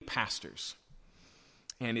pastors.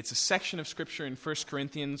 And it's a section of Scripture in 1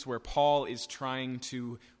 Corinthians where Paul is trying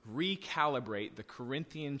to recalibrate the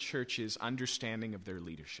Corinthian church's understanding of their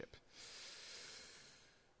leadership.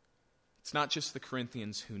 It's not just the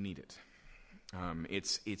Corinthians who need it.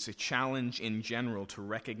 It's a challenge in general to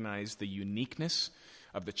recognize the uniqueness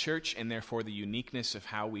of the church and therefore the uniqueness of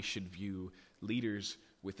how we should view leaders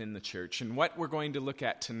within the church. And what we're going to look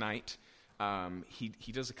at tonight,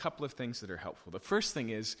 he does a couple of things that are helpful. The first thing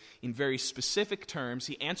is, in very specific terms,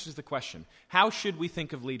 he answers the question, how should we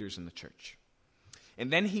think of leaders in the church?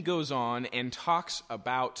 And then he goes on and talks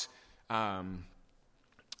about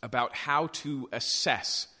how to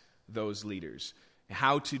assess those leaders,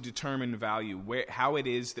 how to determine value, how it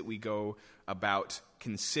is that we go about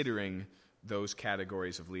considering those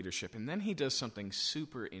categories of leadership. And then he does something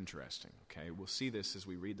super interesting, okay? We'll see this as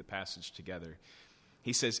we read the passage together.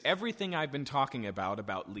 He says, everything I've been talking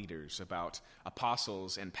about leaders, about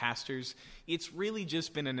apostles and pastors, it's really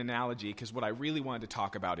just been an analogy because what I really wanted to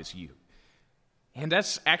talk about is you. And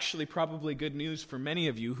that's actually probably good news for many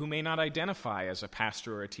of you who may not identify as a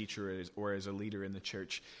pastor or a teacher or as a leader in the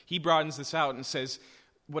church. He broadens this out and says,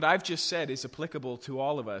 what I've just said is applicable to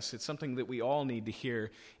all of us. It's something that we all need to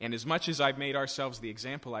hear. And as much as I've made ourselves the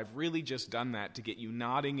example, I've really just done that to get you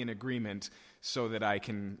nodding in agreement so that I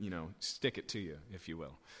can, stick it to you, if you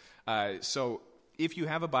will. So if you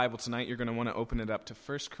have a Bible tonight, you're going to want to open it up to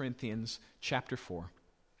 1 Corinthians chapter 4.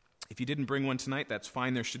 If you didn't bring one tonight, that's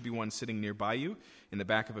fine. There should be one sitting nearby you in the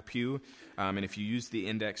back of a pew. And if you use the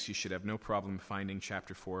index, you should have no problem finding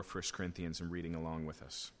chapter 4 of 1 Corinthians and reading along with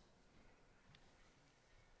us.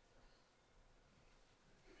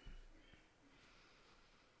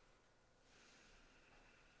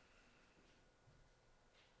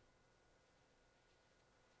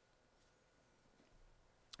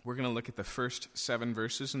 We're going to look at the first 7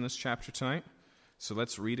 verses in this chapter tonight. So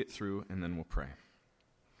let's read it through and then we'll pray.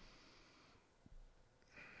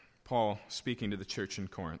 Paul, speaking to the church in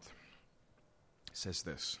Corinth, says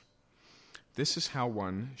this, "This is how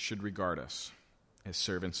one should regard us, as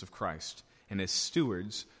servants of Christ, and as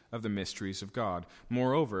stewards of the mysteries of God.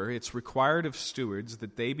 Moreover, it's required of stewards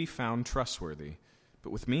that they be found trustworthy.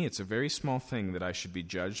 But with me it's a very small thing that I should be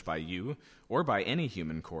judged by you or by any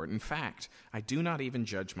human court. In fact, I do not even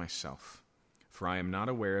judge myself. For I am not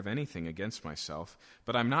aware of anything against myself,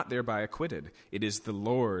 but I'm not thereby acquitted. It is the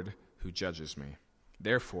Lord who judges me.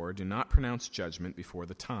 Therefore, do not pronounce judgment before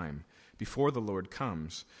the time, before the Lord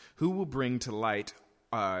comes, who will bring to light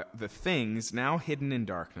the things now hidden in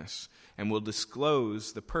darkness, and will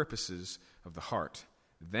disclose the purposes of the heart.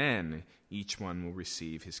 Then each one will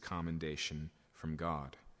receive his commendation from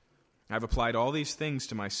God. I've applied all these things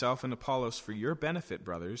to myself and Apollos for your benefit,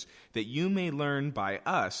 brothers, that you may learn by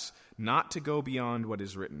us not to go beyond what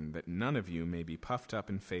is written, that none of you may be puffed up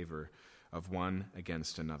in favor of one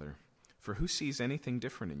against another. For who sees anything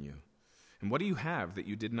different in you? And what do you have that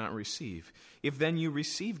you did not receive? If then you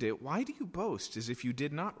received it, why do you boast as if you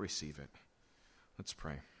did not receive it?" Let's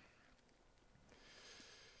pray.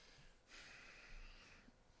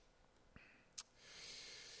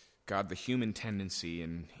 God, the human tendency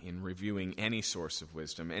in reviewing any source of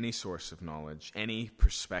wisdom, any source of knowledge, any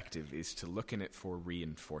perspective is to look in it for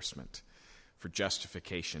reinforcement, for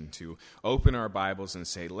justification, to open our Bibles and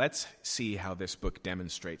say, let's see how this book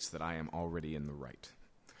demonstrates that I am already in the right.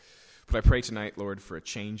 But I pray tonight, Lord, for a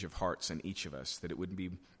change of hearts in each of us, that it would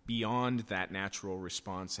be beyond that natural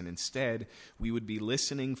response, and instead we would be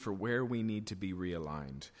listening for where we need to be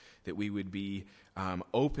realigned, that we would be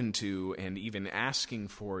open to and even asking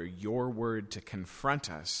for your word to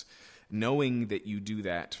confront us, knowing that you do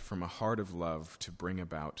that from a heart of love to bring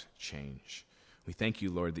about change. We thank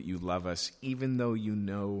you, Lord, that you love us even though you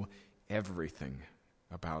know everything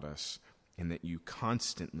about us, and that you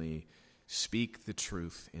constantly speak the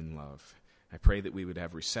truth in love. I pray that we would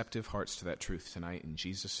have receptive hearts to that truth tonight. In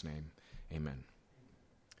Jesus' name, amen.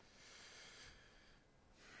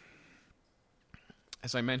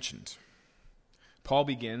 As I mentioned, Paul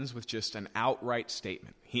begins with just an outright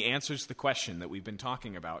statement. He answers the question that we've been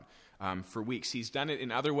talking about for weeks. He's done it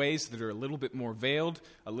in other ways that are a little bit more veiled,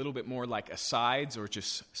 a little bit more like asides or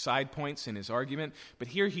just side points in his argument. But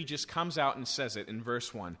here he just comes out and says it in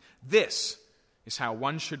verse 1. This is how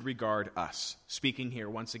one should regard us. Speaking here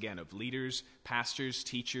once again of leaders, pastors,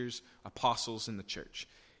 teachers, apostles in the church.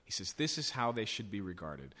 He says this is how they should be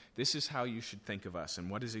regarded. This is how you should think of us. And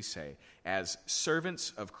what does he say? As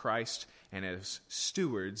servants of Christ and as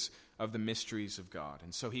stewards of the mysteries of God.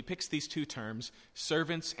 And so he picks these two terms,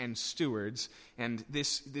 servants and stewards, and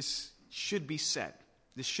this should be said.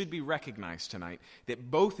 This should be recognized tonight,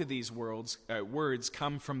 that both of these words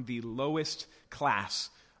come from the lowest class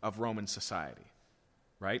of Roman society,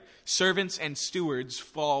 right? Servants and stewards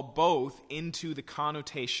fall both into the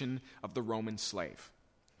connotation of the Roman slave,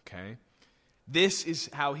 okay? This is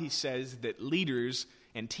how he says that leaders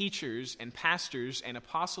and teachers and pastors and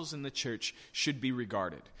apostles in the church should be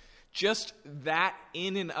regarded. Just that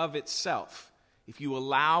in and of itself, if you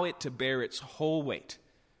allow it to bear its whole weight,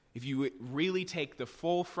 if you really take the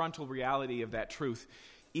full frontal reality of that truth,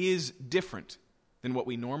 is different than what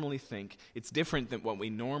we normally think. It's different than what we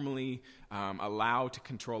normally allow to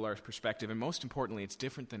control our perspective. And most importantly, it's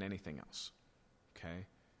different than anything else. Okay?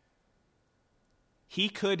 He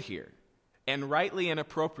could here, and rightly and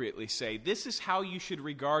appropriately say, this is how you should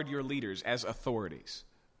regard your leaders as authorities.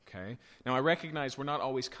 Okay? Now, I recognize we're not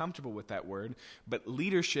always comfortable with that word, but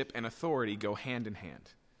leadership and authority go hand in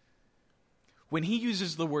hand. When he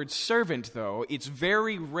uses the word servant, though, it's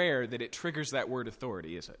very rare that it triggers that word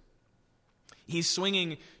authority, is it? He's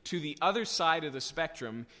swinging to the other side of the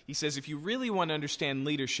spectrum. He says, if you really want to understand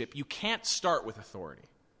leadership, you can't start with authority.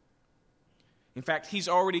 In fact, he's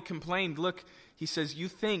already complained. Look, he says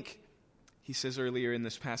earlier in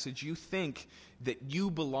this passage, you think that you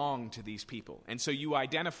belong to these people. And so you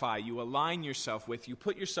identify, you align yourself with, you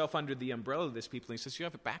put yourself under the umbrella of this people. And he says, you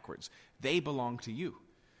have it backwards. They belong to you.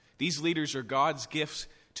 These leaders are God's gifts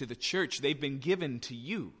to the church. They've been given to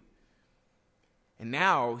you. And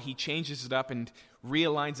now he changes it up and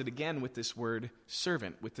realigns it again with this word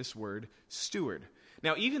servant, with this word steward.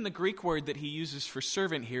 Now, even the Greek word that he uses for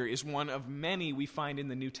servant here is one of many we find in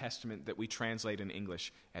the New Testament that we translate in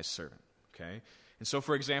English as servant. Okay? And so,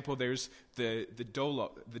 for example, there's the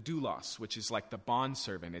doulos, which is like the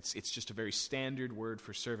bondservant. It's just a very standard word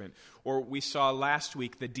for servant. Or we saw last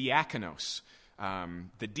week the diakonos,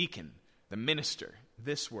 the deacon, the minister,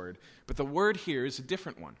 this word. But the word here is a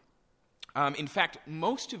different one. In fact,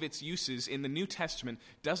 most of its uses in the New Testament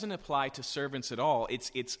doesn't apply to servants at all.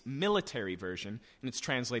 It's military version, and it's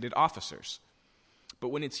translated officers. But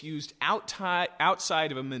when it's used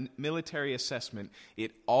outside of a military assessment,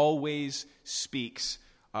 it always speaks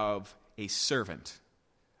of a servant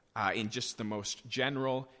in just the most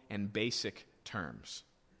general and basic terms.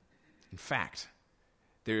 In fact,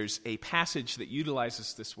 there's a passage that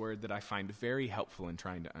utilizes this word that I find very helpful in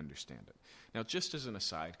trying to understand it. Now, just as an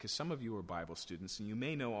aside, because some of you are Bible students, and you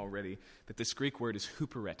may know already that this Greek word is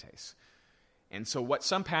huperetes. And so what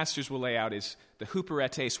some pastors will lay out is the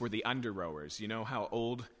huperetes were the under-rowers. You know how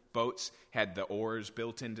old boats had the oars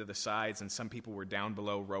built into the sides, and some people were down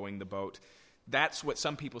below rowing the boat? That's what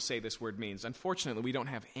some people say this word means. Unfortunately, we don't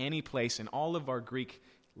have any place in all of our Greek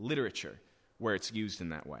literature where it's used in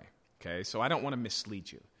that way. Okay, so I don't want to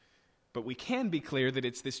mislead you. But we can be clear that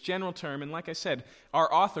it's this general term, and like I said,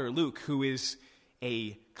 our author, Luke, who is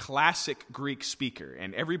a classic Greek speaker,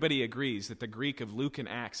 and everybody agrees that the Greek of Luke and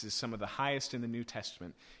Acts is some of the highest in the New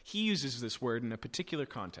Testament, he uses this word in a particular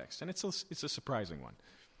context, and it's a surprising one.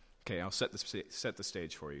 Okay, I'll set the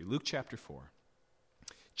stage for you. Luke chapter 4.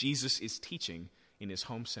 Jesus is teaching in his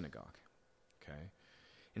home synagogue. Okay?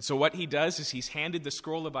 And so what he does is he's handed the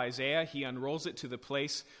scroll of Isaiah, he unrolls it to the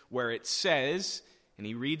place where it says, and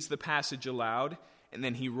he reads the passage aloud, and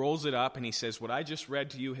then he rolls it up and he says, what I just read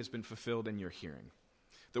to you has been fulfilled in your hearing.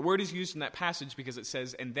 The word is used in that passage because it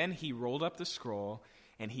says, and then he rolled up the scroll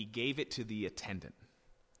and he gave it to the attendant.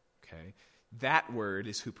 Okay? That word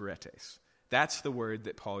is huperetes. That's the word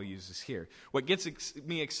that Paul uses here. What gets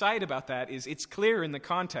me excited about that is it's clear in the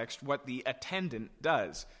context what the attendant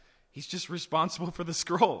does. He's just responsible for the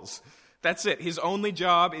scrolls. That's it. His only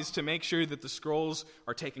job is to make sure that the scrolls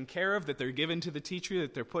are taken care of, that they're given to the teacher,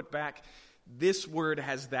 that they're put back. This word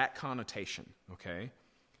has that connotation, okay?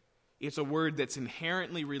 It's a word that's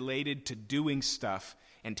inherently related to doing stuff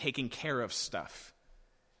and taking care of stuff.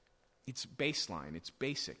 It's baseline, it's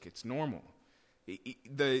basic, it's normal.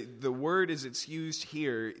 The word as it's used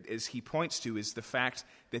here, as he points to, is the fact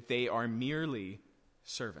that they are merely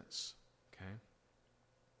servants, okay?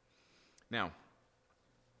 Now,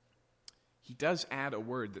 he does add a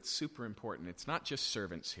word that's super important. It's not just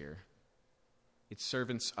servants here. It's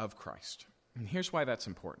servants of Christ. And here's why that's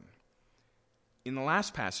important. In the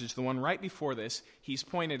last passage, the one right before this, he's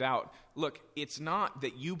pointed out, look, it's not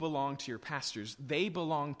that you belong to your pastors. They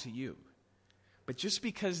belong to you. But just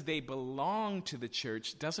because they belong to the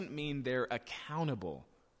church doesn't mean they're accountable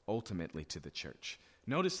ultimately to the church.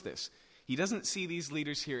 Notice this. He doesn't see these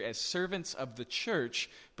leaders here as servants of the church,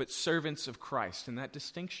 but servants of Christ. And that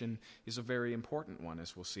distinction is a very important one,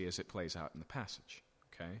 as we'll see as it plays out in the passage.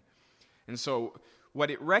 Okay? And so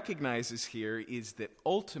what it recognizes here is that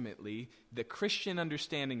ultimately the Christian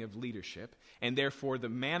understanding of leadership, and therefore the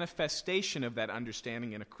manifestation of that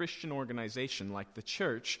understanding in a Christian organization like the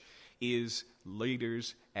church, is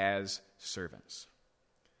leaders as servants.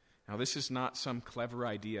 Now, this is not some clever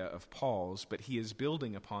idea of Paul's, but he is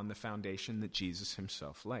building upon the foundation that Jesus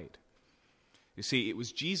himself laid. You see, it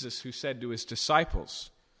was Jesus who said to his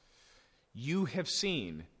disciples, "You have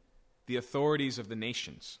seen the authorities of the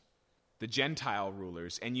nations, the Gentile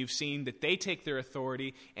rulers, and you've seen that they take their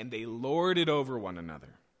authority and they lord it over one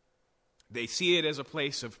another. They see it as a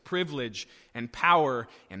place of privilege and power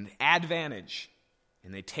and advantage,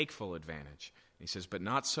 and they take full advantage." He says, "But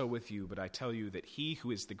not so with you, but I tell you that he who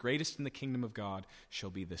is the greatest in the kingdom of God shall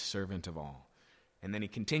be the servant of all." And then he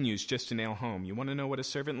continues just to nail home. You want to know what a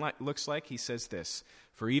servant looks like? He says this,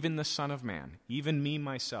 "For even the Son of Man, even me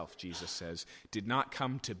myself," Jesus says, "did not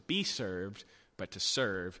come to be served, but to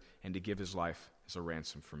serve and to give his life as a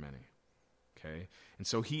ransom for many." Okay? And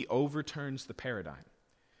so he overturns the paradigm.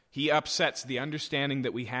 He upsets the understanding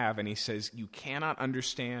that we have, and he says, you cannot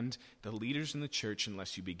understand the leaders in the church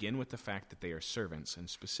unless you begin with the fact that they are servants, and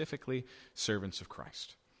specifically servants of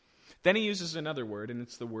Christ. Then he uses another word, and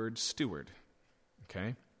it's the word steward.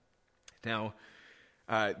 Okay? Now,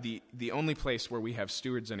 the only place where we have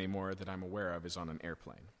stewards anymore that I'm aware of is on an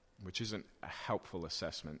airplane, which isn't a helpful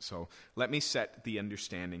assessment. So let me set the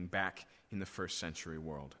understanding back in the first century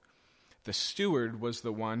world. The steward was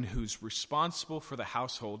the one who's responsible for the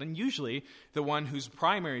household, and usually the one whose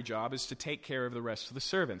primary job is to take care of the rest of the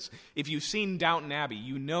servants. If you've seen Downton Abbey,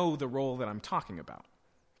 you know the role that I'm talking about.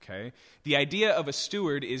 Okay? The idea of a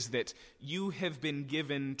steward is that you have been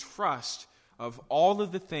given trust of all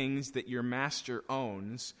of the things that your master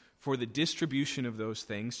owns for the distribution of those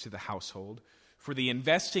things to the household, for the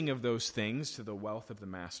investing of those things to the wealth of the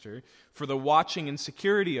master, for the watching and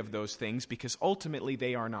security of those things, because ultimately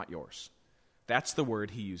they are not yours. That's the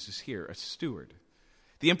word he uses here, a steward.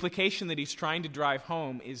 The implication that he's trying to drive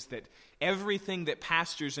home is that everything that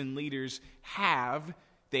pastors and leaders have,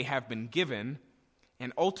 they have been given,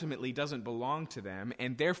 and ultimately doesn't belong to them,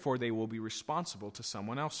 and therefore they will be responsible to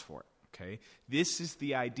someone else for it. Okay? This is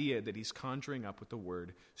the idea that he's conjuring up with the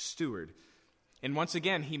word steward. And once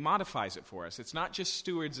again, he modifies it for us. It's not just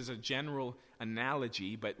stewards as a general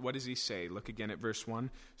analogy, but what does he say? Look again at verse 1.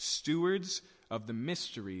 Stewards of the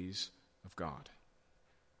mysteries of God.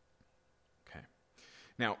 Okay.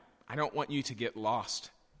 Now, I don't want you to get lost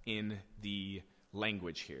in the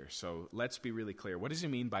language here. So let's be really clear. What does he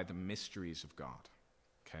mean by the mysteries of God?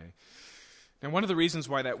 Okay. Now, one of the reasons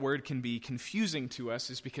why that word can be confusing to us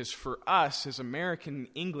is because for us, as American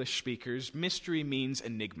English speakers, mystery means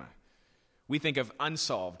enigma. We think of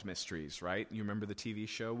unsolved mysteries, right? You remember the TV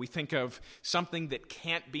show? We think of something that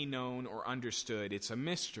can't be known or understood. It's a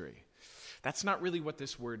mystery. That's not really what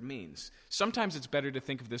this word means. Sometimes it's better to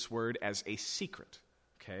think of this word as a secret,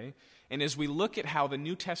 okay? And as we look at how the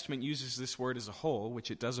New Testament uses this word as a whole,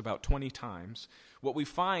 which it does about 20 times, what we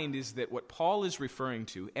find is that what Paul is referring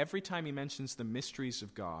to every time he mentions the mysteries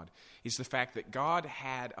of God is the fact that God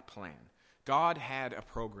had a plan. God had a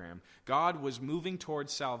program. God was moving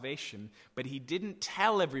towards salvation, but he didn't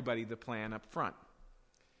tell everybody the plan up front.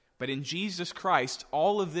 But in Jesus Christ,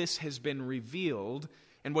 all of this has been revealed,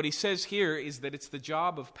 and what he says here is that it's the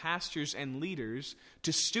job of pastors and leaders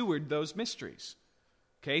to steward those mysteries.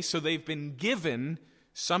 Okay, so they've been given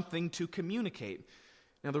something to communicate.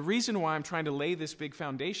 Now, the reason why I'm trying to lay this big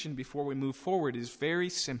foundation before we move forward is very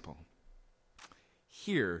simple.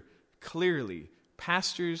 Here, clearly,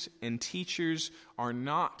 pastors and teachers are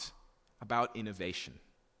not about innovation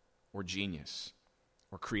or genius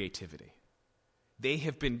or creativity. They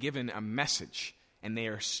have been given a message, and they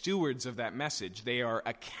are stewards of that message. They are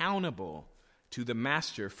accountable to the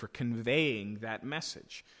master for conveying that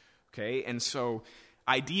message. Okay, and so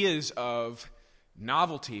ideas of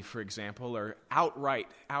novelty, for example, are outright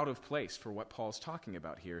out of place for what Paul's talking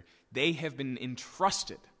about here. They have been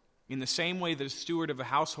entrusted in the same way that a steward of a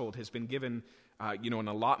household has been given an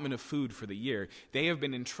allotment of food for the year. They have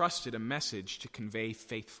been entrusted a message to convey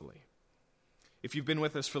faithfully. If you've been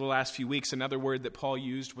with us for the last few weeks, another word that Paul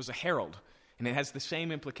used was a herald, and it has the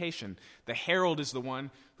same implication. The herald is the one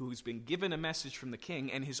who's been given a message from the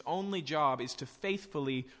king, and his only job is to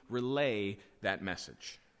faithfully relay that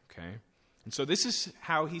message. Okay? And so this is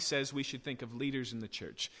how he says we should think of leaders in the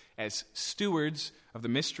church, as stewards of the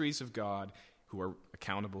mysteries of God, who are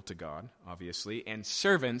accountable to God, obviously, and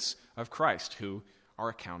servants of Christ, who are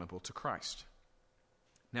accountable to Christ.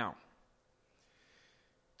 Now,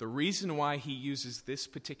 the reason why he uses this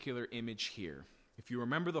particular image here, if you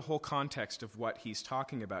remember the whole context of what he's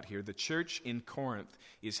talking about here, the church in Corinth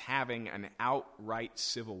is having an outright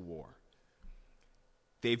civil war.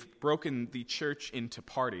 They've broken the church into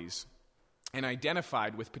parties, and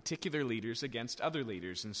identified with particular leaders against other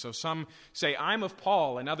leaders. And so some say, I'm of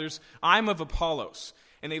Paul, and others, I'm of Apollos.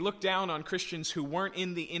 And they look down on Christians who weren't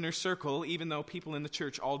in the inner circle, even though people in the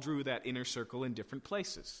church all drew that inner circle in different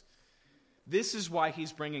places. This is why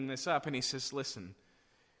he's bringing this up, and he says, listen,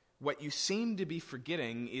 what you seem to be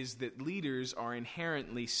forgetting is that leaders are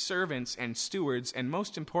inherently servants and stewards, and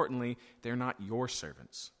most importantly, they're not your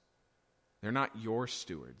servants. They're not your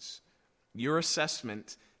stewards. Your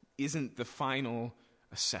assessment isn't the final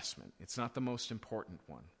assessment. It's not the most important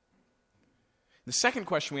one. The second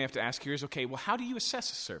question we have to ask here is, okay, well, how do you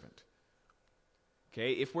assess a servant?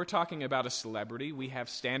 Okay, if we're talking about a celebrity, we have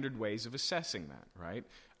standard ways of assessing that, right?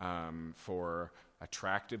 For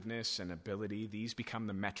attractiveness and ability, these become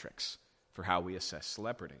the metrics for how we assess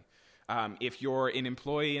celebrity. If you're an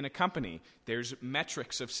employee in a company, there's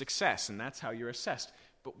metrics of success, and that's how you're assessed.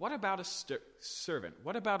 But what about a servant?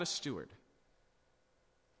 What about a steward?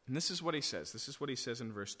 And this is what he says. This is what he says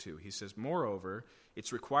in verse 2. He says, moreover,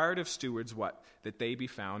 it's required of stewards what? That they be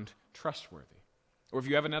found trustworthy. Or if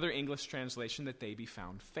you have another English translation, that they be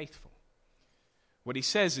found faithful. What he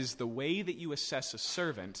says is the way that you assess a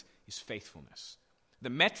servant is faithfulness. The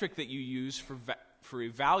metric that you use for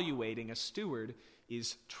evaluating a steward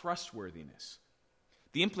is trustworthiness.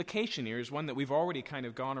 The implication here is one that we've already kind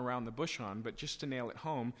of gone around the bush on, but just to nail it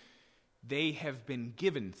home, they have been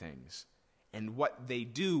given things. And what they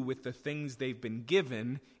do with the things they've been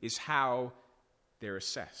given is how they're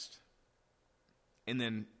assessed. And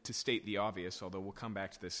then to state the obvious, although we'll come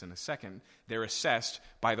back to this in a second, they're assessed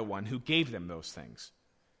by the one who gave them those things.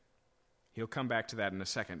 He'll come back to that in a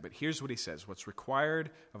second, but here's what he says. What's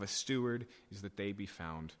required of a steward is that they be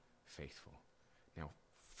found faithful. Now,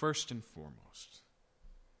 first and foremost,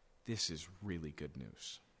 this is really good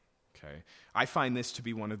news. Okay? I find this to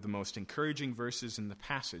be one of the most encouraging verses in the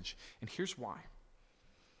passage, and here's why.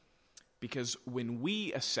 Because when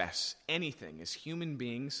we assess anything as human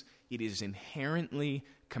beings, it is inherently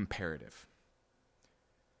comparative.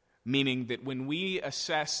 Meaning that when we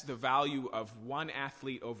assess the value of one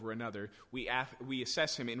athlete over another, we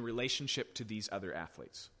assess him in relationship to these other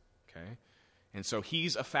athletes. Okay? And so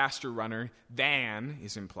he's a faster runner than,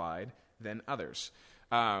 is implied, than others.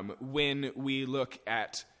 When we look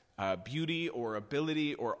at beauty or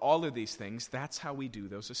ability or all of these things, that's how we do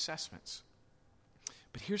those assessments.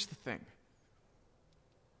 But here's the thing.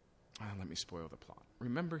 Let me spoil the plot.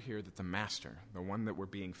 Remember here that the master, the one that we're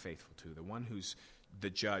being faithful to, the one who's the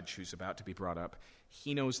judge who's about to be brought up,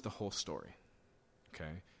 he knows the whole story.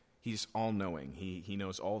 Okay? He's all-knowing. He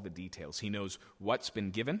knows all the details. He knows what's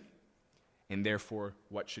been given and therefore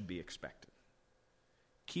what should be expected.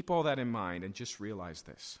 Keep all that in mind and just realize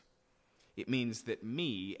this. It means that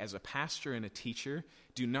me, as a pastor and a teacher,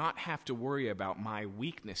 do not have to worry about my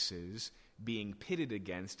weaknesses being pitted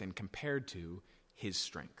against and compared to his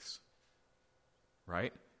strengths.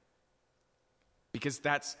 Right? Because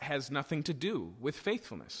that has nothing to do with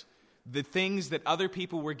faithfulness. The things that other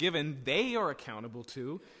people were given, they are accountable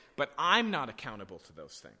to, but I'm not accountable to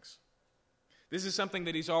those things. This is something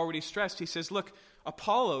that he's already stressed. He says, look,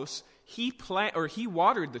 Apollos, he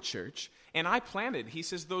watered the church, and I planted. He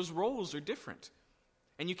says those roles are different.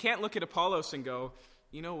 And you can't look at Apollos and go,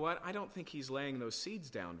 you know what, I don't think he's laying those seeds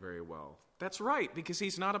down very well. That's right, because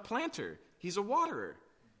he's not a planter. He's a waterer.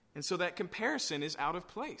 And so that comparison is out of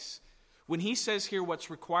place. When he says here what's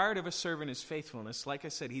required of a servant is faithfulness, like I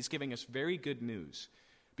said, he's giving us very good news,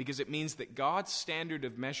 because it means that God's standard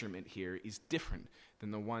of measurement here is different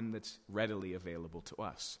than the one that's readily available to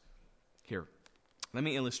us. Here, let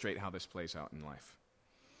me illustrate how this plays out in life.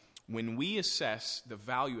 When we assess the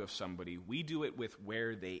value of somebody, we do it with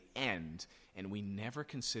where they end, and we never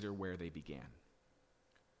consider where they began.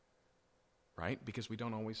 Right? Because we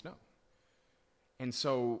don't always know. And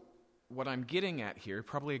so what I'm getting at here,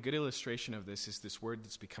 probably a good illustration of this, is this word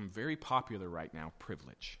that's become very popular right now,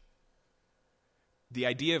 privilege. The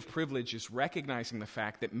idea of privilege is recognizing the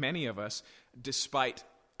fact that many of us, despite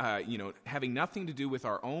having nothing to do with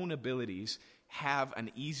our own abilities, have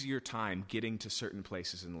an easier time getting to certain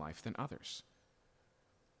places in life than others.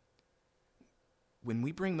 When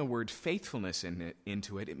we bring the word faithfulness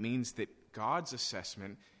into it, it means that God's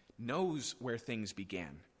assessment knows where things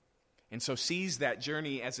began. And so sees that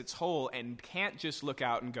journey as its whole and can't just look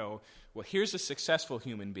out and go, well, here's a successful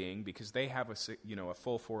human being because they have a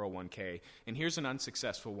full 401k, and here's an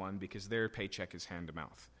unsuccessful one because their paycheck is hand to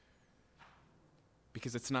mouth.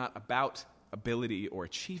 Because it's not about ability or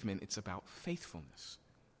achievement, it's about faithfulness.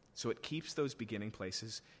 So it keeps those beginning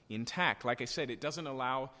places intact. Like I said, it doesn't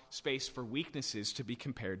allow space for weaknesses to be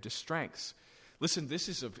compared to strengths. Listen, this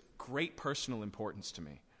is of great personal importance to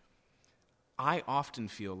me. I often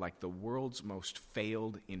feel like the world's most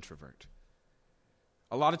failed introvert.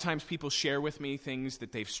 A lot of times people share with me things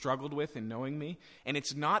that they've struggled with in knowing me, and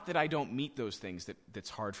it's not that I don't meet those things that's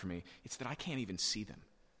hard for me. It's that I can't even see them.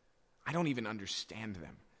 I don't even understand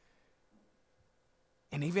them.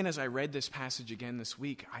 And even as I read this passage again this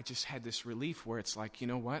week, I just had this relief where it's like, you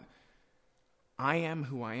know what? I am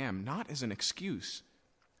who I am, not as an excuse,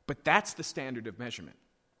 but that's the standard of measurement.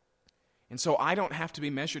 And so I don't have to be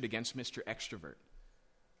measured against Mr. Extrovert.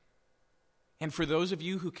 And for those of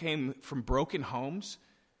you who came from broken homes,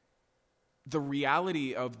 the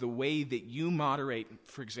reality of the way that you moderate,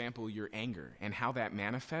 for example, your anger and how that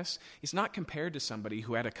manifests is not compared to somebody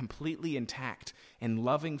who had a completely intact and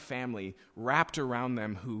loving family wrapped around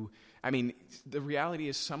them the reality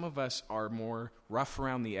is some of us are more rough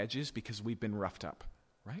around the edges because we've been roughed up,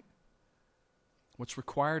 right? What's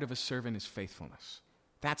required of a servant is faithfulness.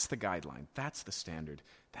 That's the guideline. That's the standard.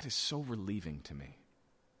 That is so relieving to me.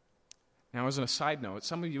 Now, as a side note,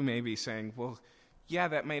 some of you may be saying, well, yeah,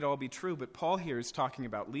 that might all be true, but Paul here is talking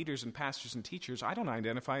about leaders and pastors and teachers. I don't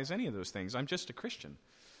identify as any of those things. I'm just a Christian.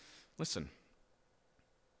 Listen,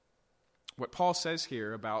 what Paul says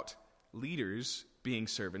here about leaders being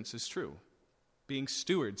servants is true. Being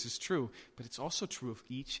stewards is true, but it's also true of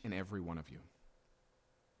each and every one of you.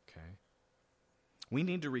 Okay? We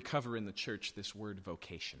need to recover in the church this word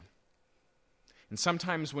vocation. And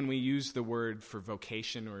sometimes when we use the word for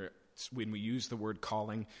vocation or when we use the word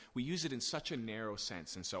calling, we use it in such a narrow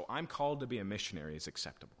sense. And so I'm called to be a missionary is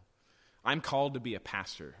acceptable. I'm called to be a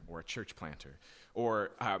pastor or a church planter.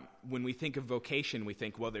 Or when we think of vocation, we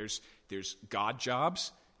think, well, there's God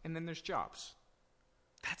jobs and then there's jobs.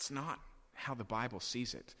 That's not how the Bible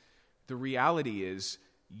sees it. The reality is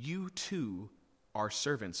you too are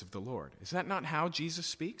servants of the Lord. Is that not how Jesus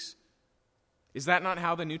speaks? Is that not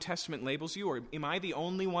how the New Testament labels you? Or am I the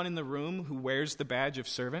only one in the room who wears the badge of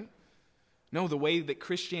servant? No, the way that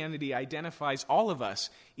Christianity identifies all of us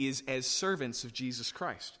is as servants of Jesus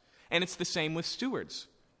Christ. And it's the same with stewards.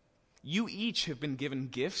 You each have been given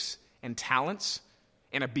gifts and talents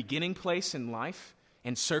and a beginning place in life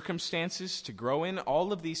and circumstances to grow in,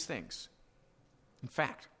 all of these things. In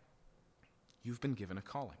fact, you've been given a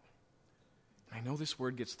calling. I know this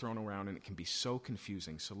word gets thrown around and it can be so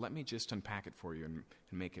confusing, so let me just unpack it for you and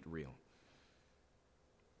make it real.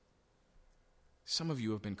 Some of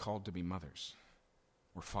you have been called to be mothers,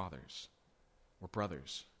 or fathers, or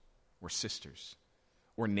brothers, or sisters,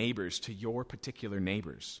 or neighbors to your particular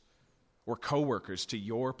neighbors, or coworkers to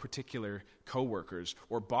your particular coworkers,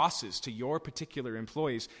 or bosses to your particular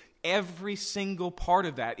employees. Every single part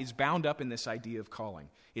of that is bound up in this idea of calling.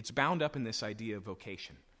 It's bound up in this idea of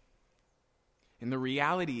vocation. And the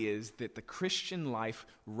reality is that the Christian life,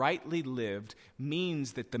 rightly lived,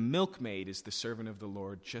 means that the milkmaid is the servant of the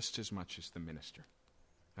Lord just as much as the minister.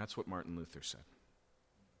 That's what Martin Luther said.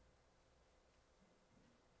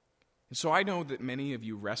 And so I know that many of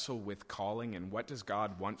you wrestle with calling and what does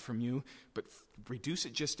God want from you, but reduce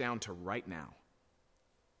it just down to right now.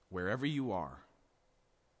 Wherever you are,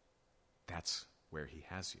 that's where He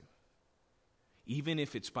has you. Even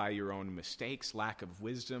if it's by your own mistakes, lack of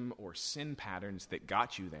wisdom, or sin patterns that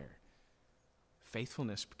got you there,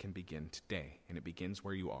 faithfulness can begin today, and it begins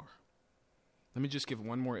where you are. Let me just give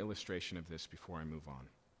one more illustration of this before I move on.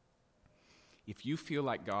 If you feel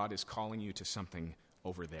like God is calling you to something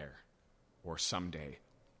over there or someday,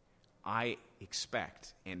 I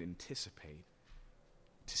expect and anticipate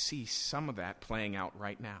to see some of that playing out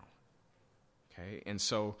right now. Okay? And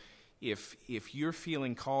so if you're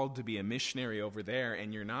feeling called to be a missionary over there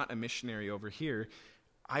and you're not a missionary over here,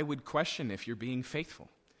 I would question if you're being faithful.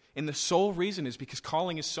 And the sole reason is because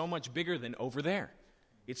calling is so much bigger than over there.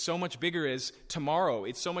 It's so much bigger as tomorrow.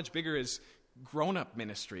 It's so much bigger as grown-up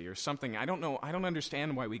ministry or something. I don't know. I don't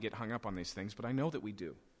understand why we get hung up on these things, but I know that we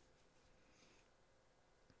do.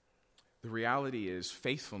 The reality is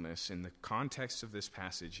faithfulness in the context of this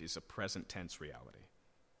passage is a present tense reality,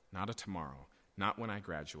 not a tomorrow, not when I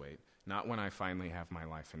graduate, not when I finally have my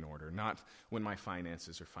life in order, not when my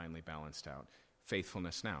finances are finally balanced out.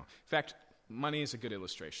 Faithfulness now. In fact, money is a good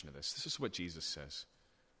illustration of this. This is what Jesus says.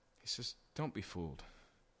 He says, don't be fooled.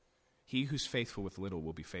 He who's faithful with little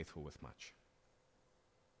will be faithful with much.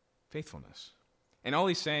 Faithfulness. And all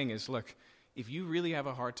he's saying is, look, if you really have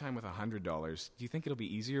a hard time with $100, do you think it'll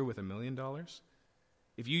be easier with $1 million?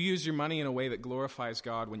 If you use your money in a way that glorifies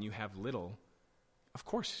God when you have little, of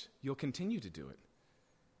course, you'll continue to do it.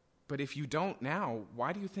 But if you don't now,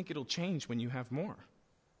 why do you think it'll change when you have more?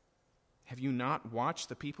 Have you not watched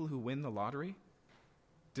the people who win the lottery?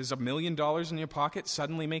 Does $1 million in your pocket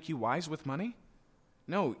suddenly make you wise with money?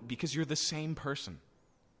 No, because you're the same person.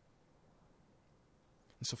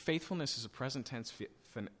 And so faithfulness is a present tense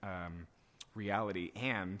reality.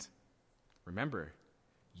 And remember,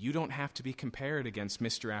 you don't have to be compared against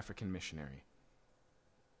Mr. African Missionary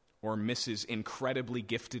or Mrs. Incredibly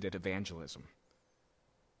Gifted at Evangelism.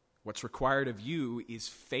 What's required of you is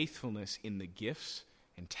faithfulness in the gifts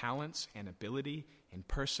and talents and ability and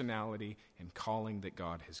personality and calling that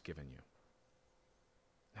God has given you.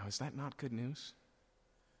 Now, is that not good news?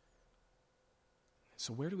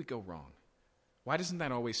 So where do we go wrong? Why doesn't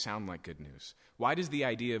that always sound like good news? Why does the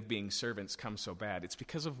idea of being servants come so bad? It's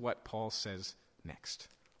because of what Paul says next.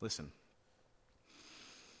 Listen.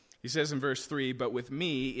 He says in verse 3, "But with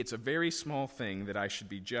me it's a very small thing that I should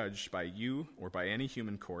be judged by you or by any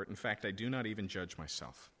human court. In fact, I do not even judge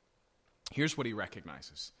myself." Here's what he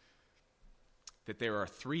recognizes. That there are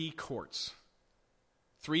three courts,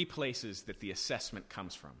 three places that the assessment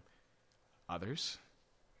comes from. Others,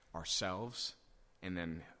 ourselves, and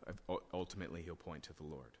then ultimately he'll point to the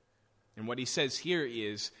Lord. And what he says here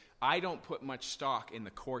is, I don't put much stock in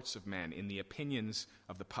the courts of men, in the opinions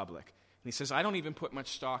of the public. And he says, I don't even put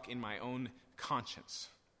much stock in my own conscience.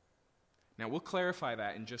 Now, we'll clarify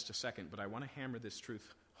that in just a second, but I want to hammer this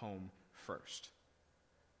truth home first.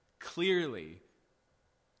 Clearly,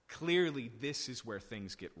 this is where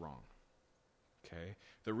things get wrong. Okay?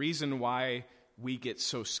 The reason why we get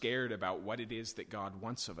so scared about what it is that God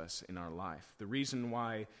wants of us in our life, the reason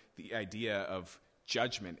why the idea of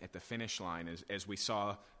judgment at the finish line, as we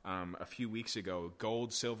saw a few weeks ago,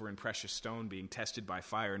 gold, silver, and precious stone being tested by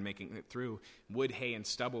fire and making it through, wood, hay, and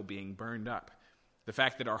stubble being burned up, the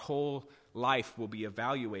fact that our whole life will be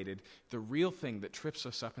evaluated, the real thing that trips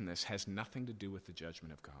us up in this has nothing to do with the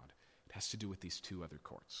judgment of God. It has to do with these two other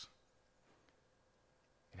courts.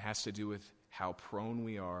 It has to do with how prone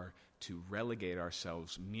we are to relegate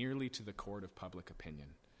ourselves merely to the court of public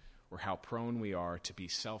opinion, or how prone we are to be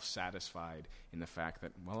self-satisfied in the fact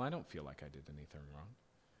that, well, I don't feel like I did anything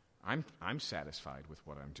wrong. I'm satisfied with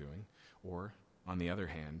what I'm doing. Or, on the other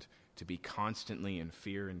hand, to be constantly in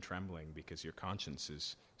fear and trembling because your conscience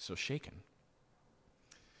is so shaken.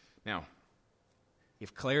 Now,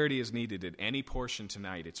 if clarity is needed at any portion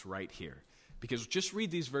tonight, it's right here. Because just read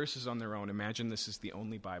these verses on their own. Imagine this is the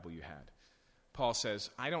only Bible you had. Paul says,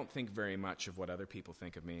 I don't think very much of what other people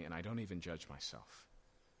think of me, and I don't even judge myself.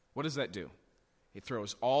 What does that do? It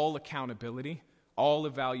throws all accountability, all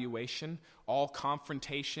evaluation, all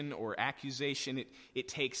confrontation or accusation. It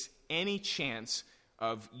takes any chance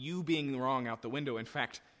of you being wrong out the window. In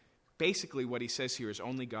fact, basically what he says here is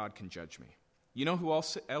only God can judge me. You know who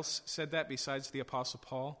else said that besides the Apostle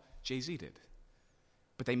Paul? Jay-Z did.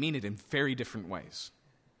 But they mean it in very different ways.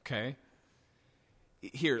 Okay?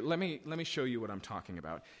 Here, let me show you what I'm talking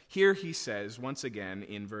about. Here he says, once again,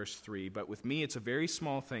 in verse 3, "But with me it's a very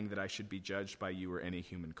small thing that I should be judged by you or any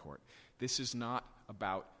human court." This is not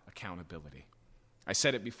about accountability. I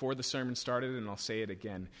said it before the sermon started, and I'll say it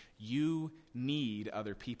again. You need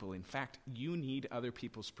other people. In fact, you need other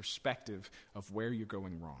people's perspective of where you're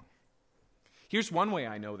going wrong. Here's one way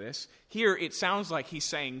I know this. Here it sounds like he's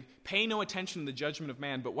saying, pay no attention to the judgment of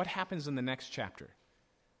man, but what happens in the next chapter?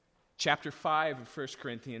 Chapter 5 of 1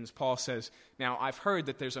 Corinthians, Paul says, "Now I've heard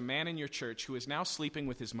that there's a man in your church who is now sleeping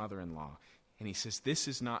with his mother-in-law." And he says, this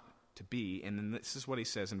is not to be. And then this is what he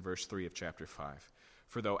says in verse 3 of chapter 5.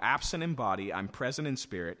 "For though absent in body, I'm present in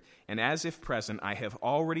spirit, and as if present, I have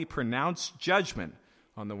already pronounced judgment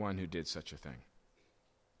on the one who did such a thing."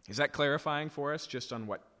 Is that clarifying for us just on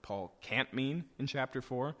what Paul can't mean in chapter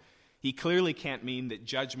 4? He clearly can't mean that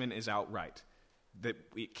judgment is outright, that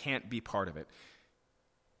it can't be part of it.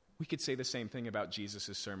 We could say the same thing about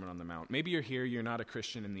Jesus' Sermon on the Mount. Maybe you're here, you're not a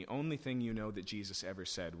Christian, and the only thing you know that Jesus ever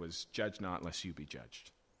said was, "Judge not, lest you be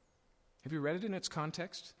judged." Have you read it in its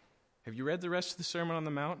context? Have you read the rest of the Sermon on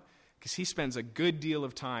the Mount? Because he spends a good deal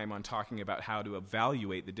of time on talking about how to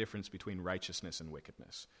evaluate the difference between righteousness and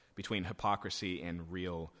wickedness, between hypocrisy and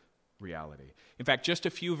real reality. In fact, just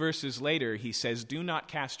a few verses later, he says, "Do not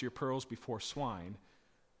cast your pearls before swine."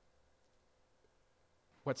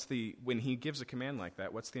 When he gives a command like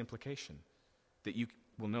that, what's the implication? That you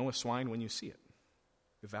will know a swine when you see it.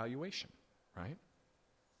 Evaluation, right?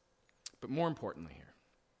 But more importantly here,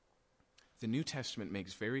 the New Testament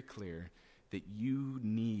makes very clear that you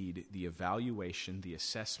need the evaluation, the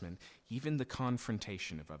assessment, even the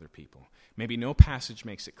confrontation of other people. Maybe no passage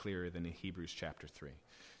makes it clearer than in Hebrews chapter 3.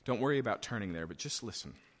 Don't worry about turning there, but just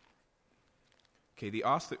listen. Okay, the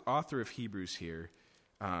author of Hebrews here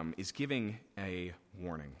is giving a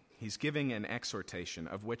warning. He's giving an exhortation,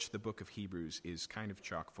 of which the book of Hebrews is kind of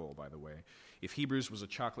chock full, by the way. If Hebrews was a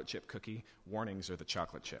chocolate chip cookie, warnings are the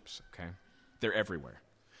chocolate chips, okay? They're everywhere.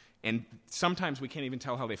 And sometimes we can't even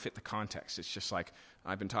tell how they fit the context. It's just like,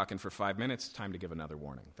 I've been talking for 5 minutes, time to give another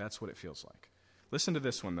warning. That's what it feels like. Listen to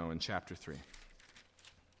this one, though, in chapter 3.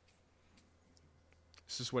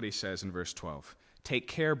 This is what he says in verse 12. Take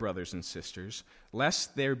care, brothers and sisters,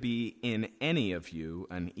 lest there be in any of you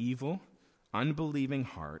an evil, unbelieving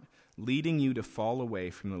heart, leading you to fall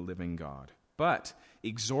away from the living God. But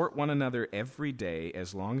exhort one another every day,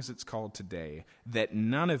 as long as it's called today, that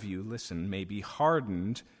none of you, listen, may be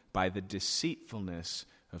hardened by the deceitfulness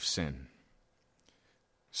of sin.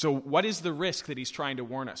 So what is the risk that he's trying to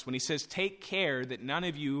warn us? When he says, take care that none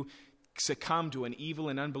of you succumb to an evil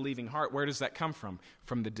and unbelieving heart, where does that come from?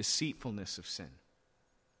 From the deceitfulness of sin.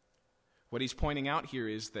 What he's pointing out here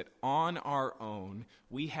is that on our own,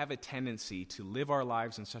 we have a tendency to live our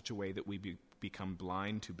lives in such a way that we become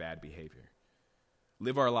blind to bad behavior.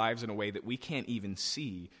 Live our lives in a way that we can't even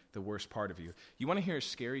see the worst part of you. You want to hear a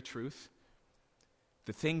scary truth?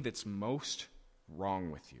 The thing that's most wrong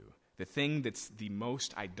with you, the thing that's the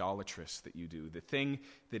most idolatrous that you do, the thing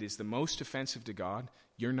that is the most offensive to God,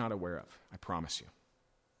 you're not aware of, I promise you.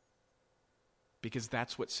 Because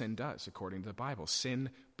that's what sin does, according to the Bible. Sin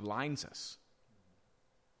blinds us.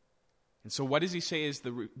 And so what does he say is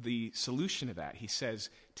the solution to that? He says,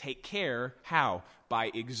 take care. How? By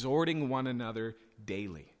exhorting one another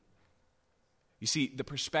daily. You see, the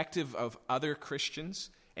perspective of other Christians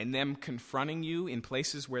and them confronting you in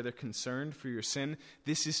places where they're concerned for your sin,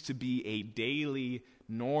 this is to be a daily,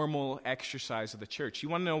 normal exercise of the church. You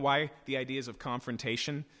want to know why the ideas of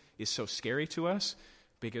confrontation is so scary to us?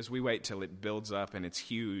 Because we wait till it builds up and it's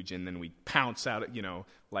huge, and then we pounce out,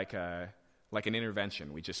 like an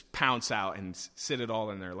intervention. We just pounce out and sit it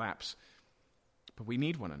all in their laps. But we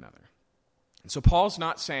need one another. And so Paul's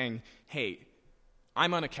not saying, hey,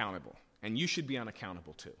 I'm unaccountable, and you should be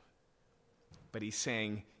unaccountable too. But he's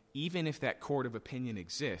saying, even if that court of opinion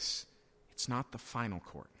exists, it's not the final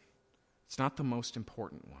court. It's not the most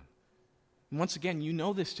important one. And once again, you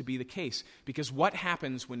know this to be the case, because what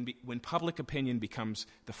happens when public opinion becomes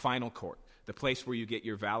the final court, the place where you get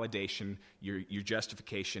your validation, your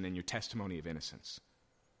justification, and your testimony of innocence?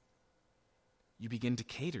 You begin to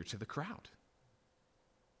cater to the crowd.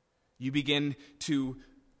 You begin to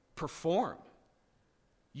perform.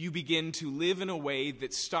 You begin to live in a way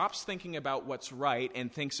that stops thinking about what's right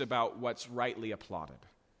and thinks about what's rightly applauded.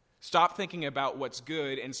 Stop thinking about what's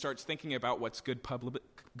good and starts thinking about what's good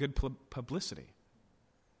publicity.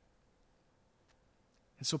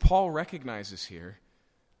 And so Paul recognizes here,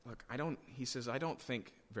 look, I don't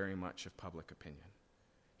think very much of public opinion.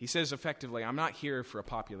 He says effectively, I'm not here for a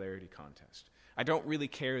popularity contest. I don't really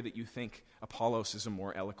care that you think Apollos is a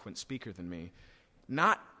more eloquent speaker than me.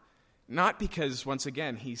 Not because, once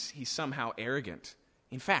again, he's somehow arrogant.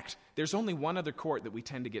 In fact, there's only one other court that we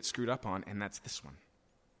tend to get screwed up on, and that's this one.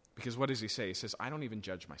 Because what does he say? He says, I don't even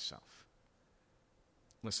judge myself.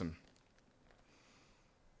 Listen,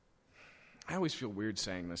 I always feel weird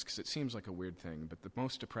saying this because it seems like a weird thing, but the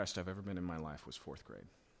most depressed I've ever been in my life was 4th grade.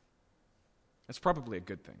 That's probably a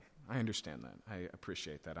good thing. I understand that. I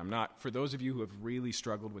appreciate that. For those of you who have really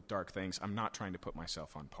struggled with dark things, I'm not trying to put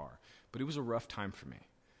myself on par. But it was a rough time for me.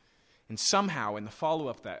 And somehow, in the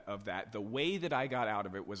follow-up of that, the way that I got out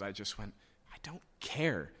of it was I just went, I don't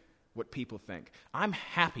care what people think. I'm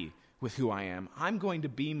happy with who I am. I'm going to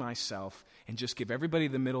be myself and just give everybody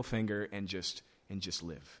the middle finger and just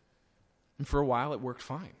live. And for a while, it worked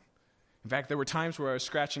fine. In fact, there were times where I was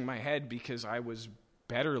scratching my head because I was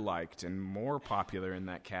better liked and more popular in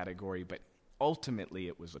that category, but ultimately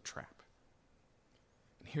it was a trap.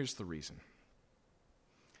 And here's the reason.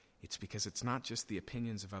 It's because it's not just the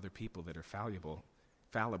opinions of other people that are fallible.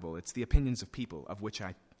 It's the opinions of people, of which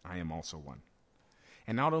I am also one.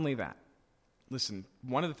 And not only that, listen,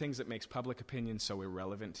 one of the things that makes public opinion so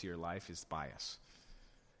irrelevant to your life is bias.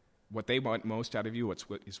 What they want most out of you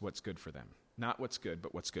is what's good for them. Not what's good,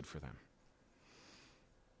 but what's good for them.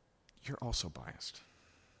 You're also biased.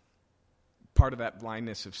 Part of that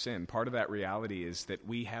blindness of sin, part of that reality is that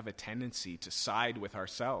we have a tendency to side with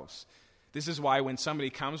ourselves. This is why when somebody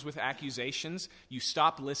comes with accusations, you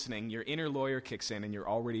stop listening, your inner lawyer kicks in, and you're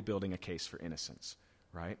already building a case for innocence,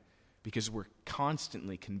 right? Because we're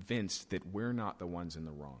constantly convinced that we're not the ones in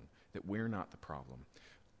the wrong, that we're not the problem.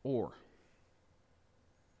 Or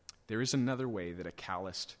there is another way that a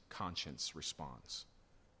calloused conscience responds.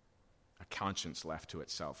 A conscience left to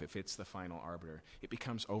itself, if it's the final arbiter, it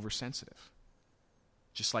becomes oversensitive.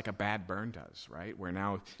 Just like a bad burn does, right? Where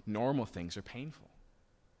now normal things are painful.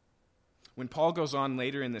 When Paul goes on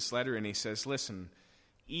later in this letter and he says, listen,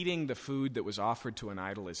 eating the food that was offered to an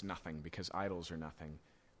idol is nothing because idols are nothing.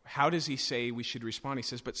 How does he say we should respond? He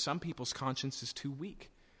says, but some people's conscience is too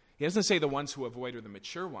weak. He doesn't say the ones who avoid are the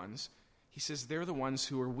mature ones. He says they're the ones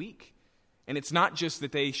who are weak. And it's not just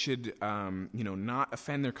that they should, not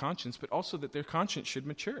offend their conscience, but also that their conscience should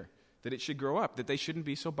mature, that it should grow up, that they shouldn't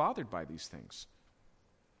be so bothered by these things.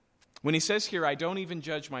 When he says here, I don't even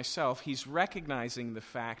judge myself, he's recognizing the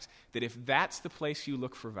fact that if that's the place you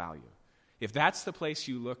look for value, if that's the place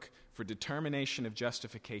you look for determination of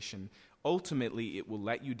justification, ultimately it will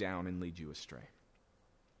let you down and lead you astray.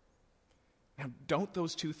 Now, don't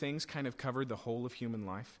those two things kind of cover the whole of human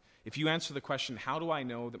life? If you answer the question, how do I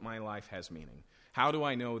know that my life has meaning? How do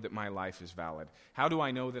I know that my life is valid? How do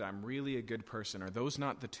I know that I'm really a good person? Are those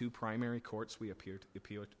not the two primary courts we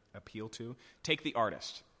appeal to? Take the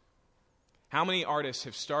artist. How many artists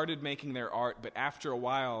have started making their art, but after a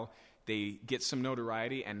while they get some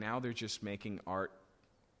notoriety and now they're just making art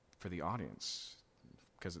for the audience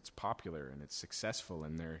because it's popular and it's successful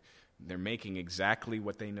and they're making exactly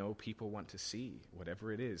what they know people want to see,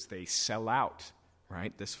 whatever it is. They sell out,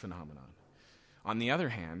 right, this phenomenon. On the other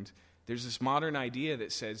hand, there's this modern idea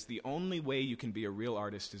that says the only way you can be a real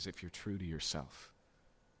artist is if you're true to yourself.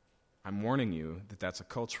 I'm warning you that that's a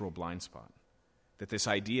cultural blind spot. That this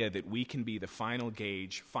idea that we can be the final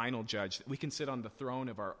gauge, final judge, that we can sit on the throne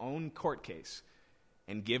of our own court case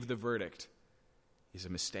and give the verdict is a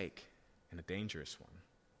mistake and a dangerous one.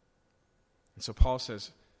 And so Paul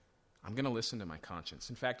says, I'm going to listen to my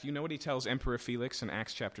conscience. In fact, you know what he tells Emperor Felix in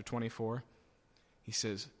Acts chapter 24? He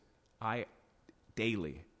says, I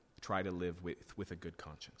daily try to live with a good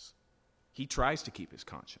conscience. He tries to keep his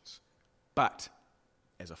conscience. But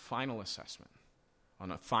as a final assessment,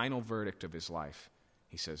 on a final verdict of his life,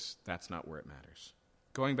 he says, that's not where it matters.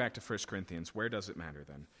 Going back to 1 Corinthians, where does it matter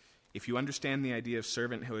then? If you understand the idea of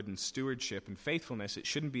servanthood and stewardship and faithfulness, it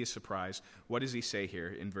shouldn't be a surprise. What does he say here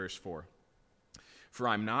in verse 4? For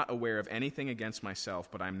I'm not aware of anything against myself,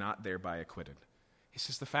 but I'm not thereby acquitted. He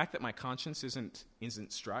says, the fact that my conscience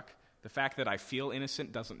isn't struck, the fact that I feel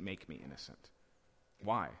innocent doesn't make me innocent.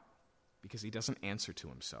 Why? Because he doesn't answer to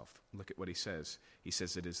himself. Look at what he says. He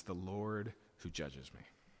says, it is the Lord who judges me.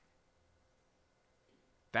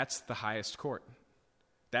 That's the highest court.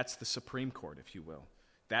 That's the Supreme Court, if you will.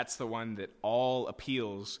 That's the one that all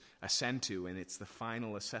appeals ascend to, and it's the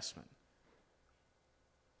final assessment.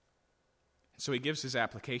 So he gives his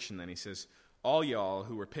application then. He says, all y'all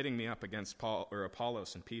who were pitting me up against Paul or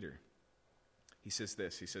Apollos and Peter, he says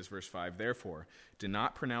this, he says, verse 5, therefore, do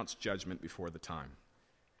not pronounce judgment before the time,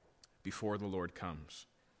 before the Lord comes.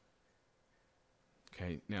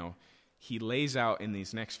 Okay, now, he lays out in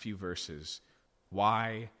these next few verses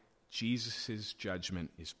why Jesus'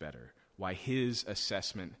 judgment is better, why his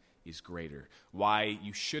assessment is greater, why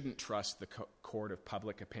you shouldn't trust the court of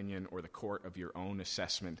public opinion or the court of your own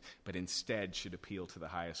assessment, but instead should appeal to the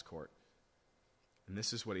highest court. And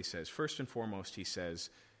this is what he says. First and foremost, he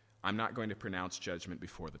says, I'm not going to pronounce judgment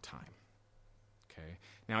before the time. Okay?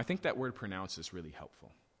 Now, I think that word pronounce is really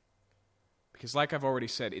helpful. Because like I've already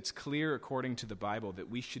said, it's clear according to the Bible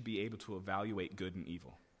that we should be able to evaluate good and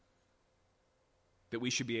evil. That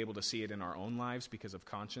we should be able to see it in our own lives because of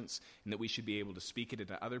conscience, and that we should be able to speak it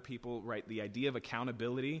into other people, right? The idea of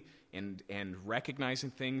accountability and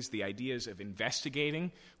recognizing things, the ideas of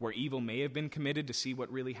investigating where evil may have been committed to see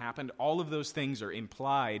what really happened, all of those things are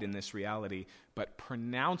implied in this reality, but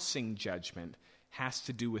pronouncing judgment has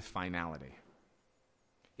to do with finality.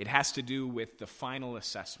 It has to do with the final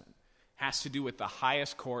assessment. Has to do with the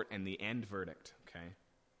highest court and the end verdict, okay?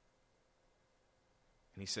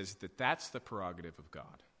 And he says that that's the prerogative of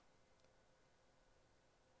God.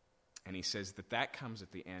 And he says that that comes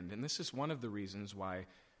at the end. And this is one of the reasons why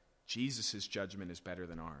Jesus' judgment is better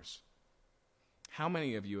than ours. How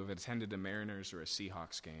many of you have attended a Mariners or a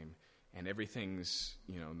Seahawks game and everything's,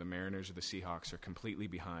 the Mariners or the Seahawks are completely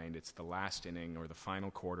behind. It's the last inning or the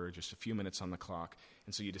final quarter, just a few minutes on the clock.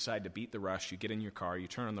 And so you decide to beat the rush. You get in your car, you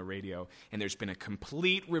turn on the radio, and there's been a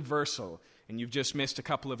complete reversal. And you've just missed a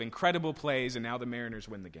couple of incredible plays, and now the Mariners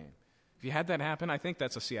win the game. If you had that happen, I think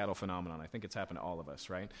that's a Seattle phenomenon. I think it's happened to all of us,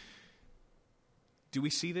 right? Do we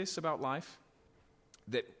see this about life?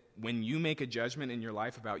 That when you make a judgment in your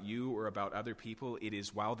life about you or about other people, it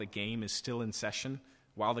is while the game is still in session,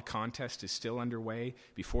 while the contest is still underway,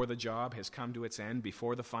 before the job has come to its end,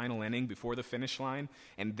 before the final inning, before the finish line,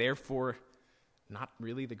 and therefore not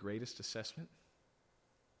really the greatest assessment?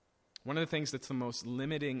 One of the things that's the most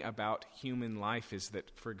limiting about human life is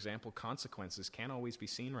that, for example, consequences can't always be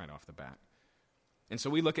seen right off the bat. And so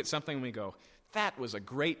we look at something and we go, that was a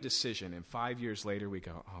great decision, and 5 years later we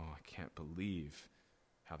go, oh, I can't believe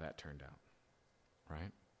how that turned out,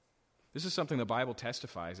 right? This is something the Bible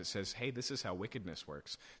testifies. It says, hey, this is how wickedness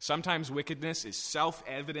works. Sometimes wickedness is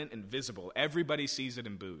self-evident and visible. Everybody sees it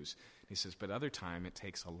and boos. He says, but other time it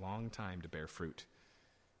takes a long time to bear fruit.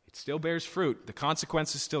 It still bears fruit. The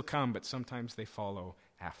consequences still come, but sometimes they follow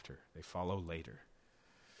after. They follow later.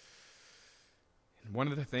 And one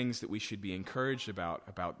of the things that we should be encouraged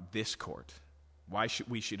about this court, why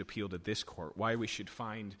we should appeal to this court, why we should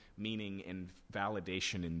find meaning and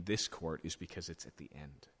validation in this court is because it's at the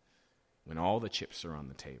end. When all the chips are on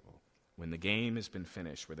the table, when the game has been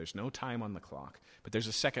finished, where there's no time on the clock. But there's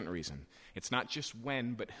a second reason. It's not just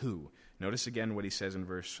when, but who. Notice again what he says in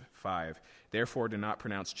verse 5. Therefore, do not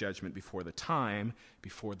pronounce judgment before the time,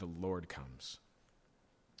 before the Lord comes.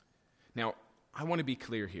 Now, I want to be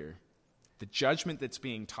clear here. The judgment that's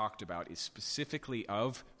being talked about is specifically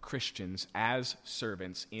of Christians as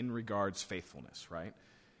servants in regards faithfulness, right?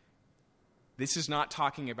 This is not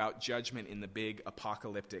talking about judgment in the big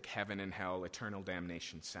apocalyptic heaven and hell, eternal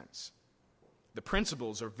damnation sense. The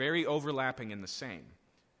principles are very overlapping in the same.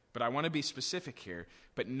 But I want to be specific here.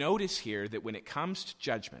 But notice here that when it comes to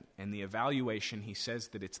judgment and the evaluation, he says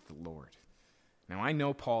that it's the Lord. Now, I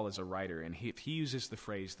know Paul is a writer, and if he uses the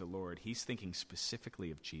phrase the Lord, he's thinking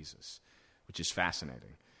specifically of Jesus, which is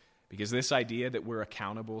fascinating. Because this idea that we're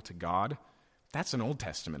accountable to God, that's an Old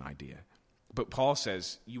Testament idea. But Paul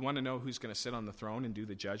says, you want to know who's going to sit on the throne and do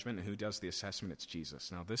the judgment and who does the assessment? It's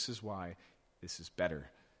Jesus. Now, this is why this is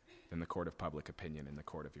better than the court of public opinion and the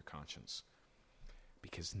court of your conscience.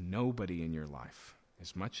 Because nobody in your life,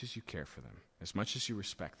 as much as you care for them, as much as you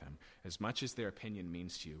respect them, as much as their opinion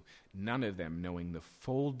means to you, none of them, knowing the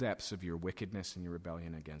full depths of your wickedness and your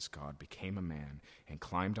rebellion against God, became a man and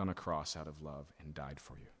climbed on a cross out of love and died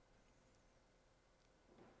for you.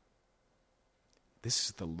 This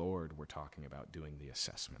is the Lord we're talking about doing the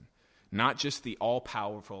assessment. Not just the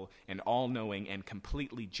all-powerful and all-knowing and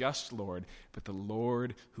completely just Lord, but the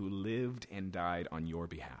Lord who lived and died on your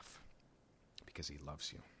behalf because he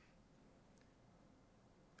loves you.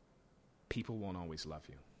 People won't always love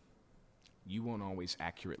you. You won't always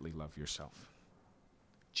accurately love yourself.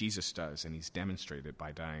 Jesus does, and he's demonstrated it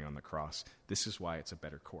by dying on the cross. This is why it's a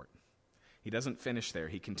better court. He doesn't finish there.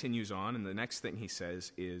 He continues on, and the next thing he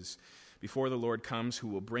says is, before the Lord comes, who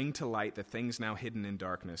will bring to light the things now hidden in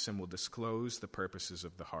darkness and will disclose the purposes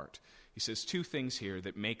of the heart. He says two things here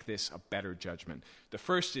that make this a better judgment. The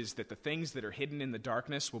first is that the things that are hidden in the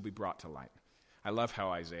darkness will be brought to light. I love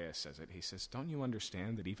how Isaiah says it. He says, don't you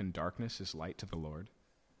understand that even darkness is light to the Lord?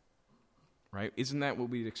 Right? Isn't that what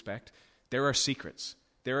we'd expect? There are secrets.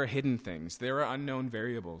 There are hidden things. There are unknown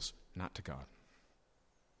variables, not to God.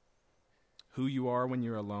 Who you are when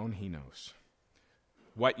you're alone, he knows.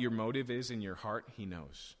 What your motive is in your heart, he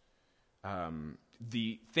knows.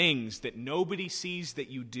 The things that nobody sees that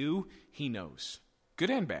you do, he knows. Good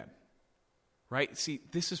and bad. Right? See,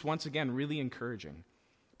 this is once again really encouraging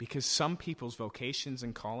because some people's vocations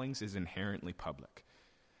and callings is inherently public.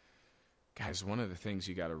 Guys, one of the things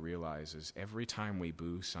you got to realize is every time we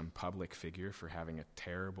boo some public figure for having a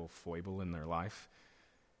terrible foible in their life,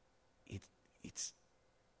 it's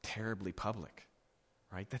terribly public.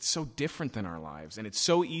 Right? That's so different than our lives. And it's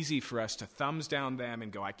so easy for us to thumbs down them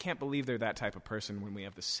and go, I can't believe they're that type of person when we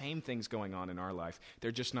have the same things going on in our life.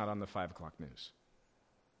 They're just not on the 5 o'clock news.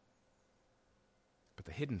 But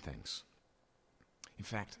the hidden things. In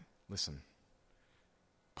fact, listen.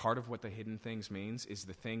 Part of what the hidden things means is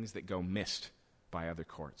the things that go missed by other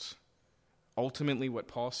courts. Ultimately, what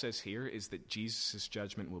Paul says here is that Jesus'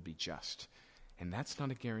 judgment will be just. And that's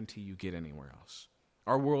not a guarantee you get anywhere else.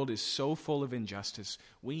 Our world is so full of injustice,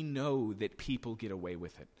 we know that people get away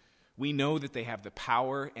with it. We know that they have the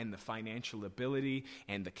power and the financial ability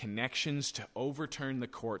and the connections to overturn the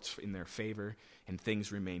courts in their favor, and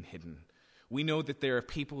things remain hidden. We know that there are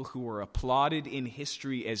people who are applauded in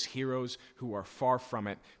history as heroes who are far from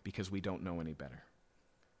it because we don't know any better.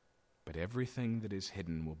 But everything that is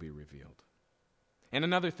hidden will be revealed. And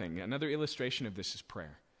another thing, another illustration of this is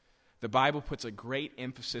prayer. The Bible puts a great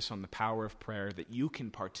emphasis on the power of prayer, that you can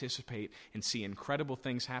participate and see incredible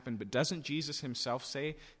things happen. But doesn't Jesus himself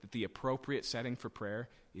say that the appropriate setting for prayer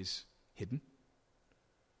is hidden?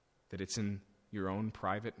 That it's in your own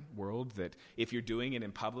private world, that if you're doing it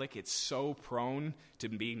in public, it's so prone to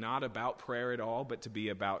be not about prayer at all, but to be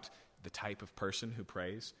about the type of person who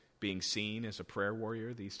prays, being seen as a prayer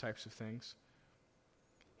warrior, these types of things.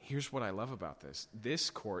 Here's what I love about this. This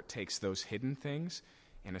court takes those hidden things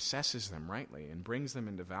and assesses them rightly and brings them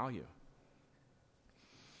into value.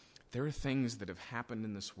 There are things that have happened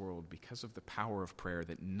in this world because of the power of prayer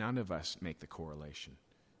that none of us make the correlation,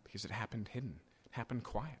 because it happened hidden, it happened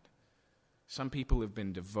quiet. Some people have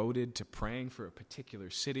been devoted to praying for a particular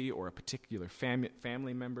city or a particular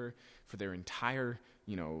family member for their entire,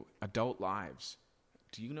 adult lives.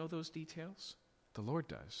 Do you know those details? The Lord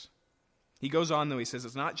does. He goes on, though, he says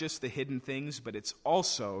it's not just the hidden things, but it's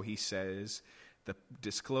also, he says,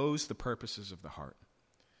 disclose the purposes of the heart.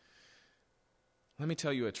 Let me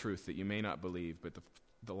tell you a truth that you may not believe, but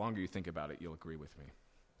the longer you think about it, you'll agree with me.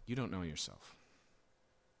 You don't know yourself.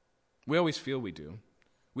 We always feel we do.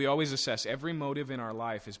 We always assess every motive in our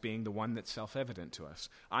life as being the one that's self-evident to us.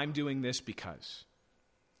 I'm doing this because.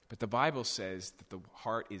 But the Bible says that the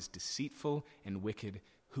heart is deceitful and wicked.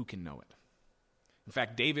 Who can know it? In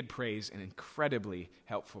fact, David prays an incredibly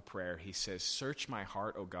helpful prayer. He says, "Search my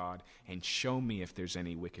heart, O God, and show me if there's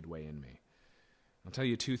any wicked way in me." I'll tell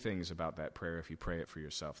you two things about that prayer if you pray it for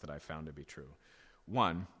yourself that I found to be true.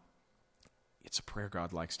 One, it's a prayer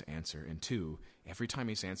God likes to answer. And two, every time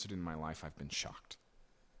he's answered in my life, I've been shocked.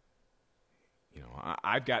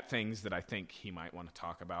 I've got things that I think he might want to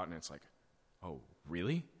talk about, and it's like, oh,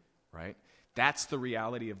 really? Right? That's the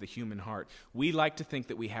reality of the human heart. We like to think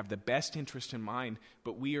that we have the best interest in mind,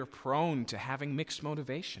 but we are prone to having mixed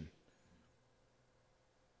motivation.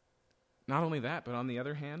 Not only that, but on the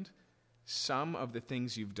other hand, some of the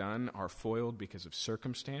things you've done are foiled because of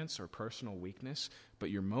circumstance or personal weakness, but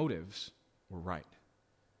your motives were right.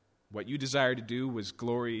 What you desired to do was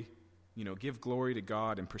give glory to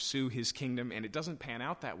God and pursue his kingdom, and it doesn't pan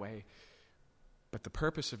out that way, but the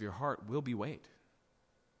purpose of your heart will be weighed.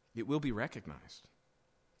 It will be recognized.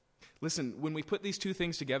 Listen, when we put these two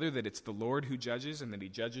things together, that it's the Lord who judges and that he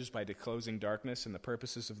judges by disclosing darkness and the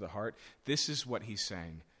purposes of the heart, this is what he's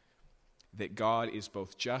saying, that God is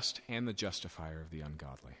both just and the justifier of the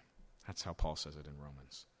ungodly. That's how Paul says it in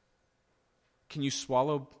Romans. Can you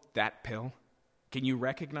swallow that pill? Can you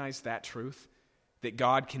recognize that truth? That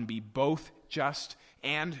God can be both just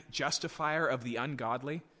and justifier of the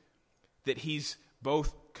ungodly? That he's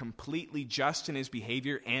both completely just in his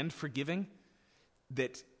behavior and forgiving?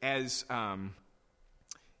 That as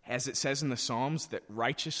it says in the Psalms, that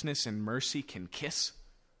righteousness and mercy can kiss?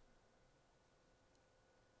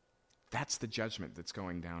 That's the judgment that's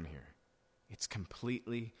going down here. It's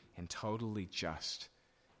completely and totally just,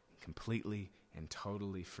 completely and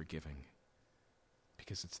totally forgiving,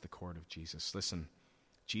 because it's the court of Jesus. Listen,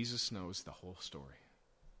 Jesus knows the whole story.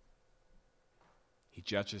 He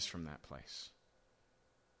judges from that place.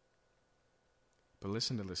 But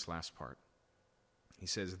listen to this last part. He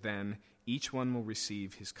says, then each one will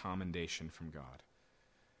receive his commendation from God.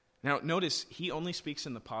 Now, notice, he only speaks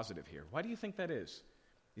in the positive here. Why do you think that is?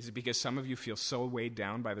 Is it because some of you feel so weighed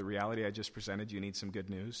down by the reality I just presented you need some good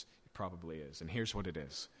news? It probably is. And here's what it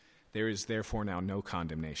is. There is therefore now no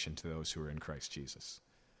condemnation to those who are in Christ Jesus.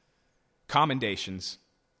 Commendations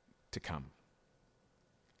to come.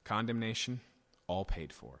 Condemnation, all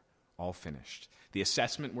paid for, all finished. The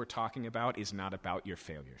assessment we're talking about is not about your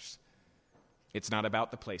failures. It's not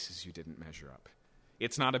about the places you didn't measure up.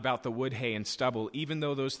 It's not about the wood, hay, and stubble, even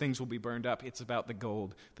though those things will be burned up. It's about the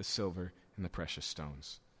gold, the silver, and the precious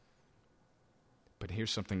stones. But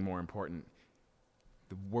here's something more important.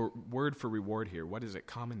 The word for reward here, what is it?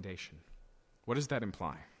 Commendation. What does that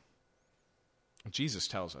imply? Jesus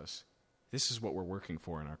tells us this is what we're working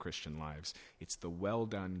for in our Christian lives. It's the well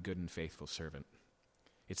done, good and faithful servant.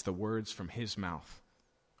 It's the words from his mouth.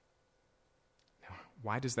 Now,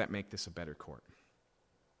 why does that make this a better court?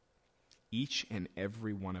 Each and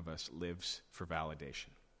every one of us lives for validation.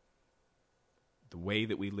 The way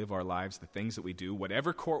that we live our lives, the things that we do,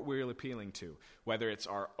 whatever court we're appealing to, whether it's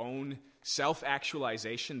our own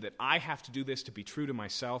self-actualization, that I have to do this to be true to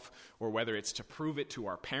myself, or whether it's to prove it to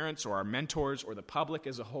our parents or our mentors or the public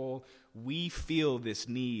as a whole, we feel this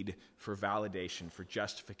need for validation, for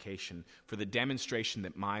justification, for the demonstration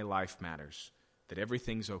that my life matters, that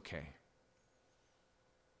everything's okay.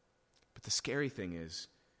 But the scary thing is,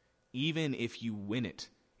 even if you win it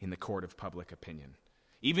in the court of public opinion,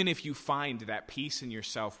 even if you find that peace in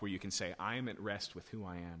yourself where you can say, I am at rest with who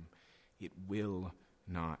I am, it will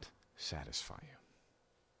not satisfy you.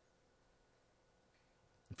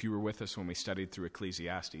 If you were with us when we studied through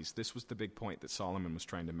Ecclesiastes, this was the big point that Solomon was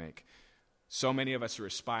trying to make. So many of us are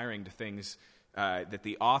aspiring to things that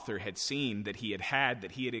the author had seen, that he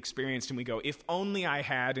had experienced, and we go, if only I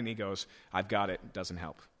had, and he goes, I've got it, it doesn't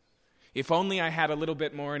help. If only I had a little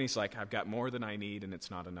bit more, and he's like, I've got more than I need, and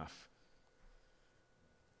it's not enough.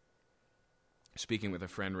 Speaking with a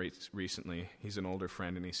friend recently, he's an older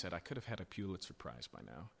friend, and he said, I could have had a Pulitzer Prize by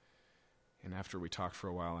now. And after we talked for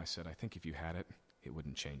a while, I said, I think if you had it, it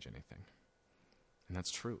wouldn't change anything. And that's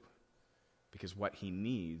true, because what he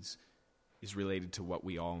needs is related to what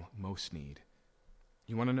we all most need.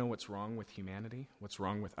 You want to know what's wrong with humanity? What's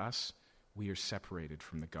wrong with us? We are separated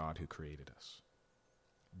from the God who created us.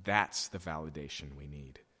 That's the validation we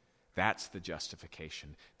need. That's the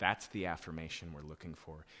justification. That's the affirmation we're looking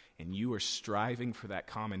for. And you are striving for that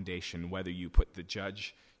commendation, whether you put the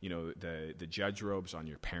judge, the judge robes on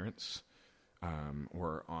your parents,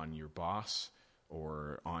 or on your boss,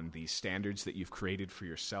 or on the standards that you've created for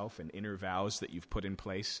yourself and inner vows that you've put in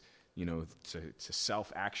place, to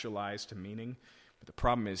self-actualize to meaning. But the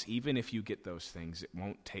problem is, even if you get those things, it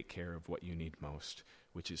won't take care of what you need most,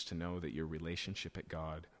 which is to know that your relationship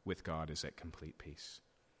with God is at complete peace.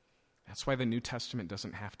 That's why the New Testament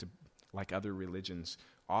doesn't have to, like other religions,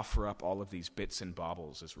 offer up all of these bits and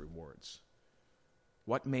baubles as rewards.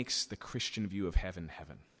 What makes the Christian view of heaven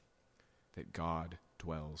heaven? That God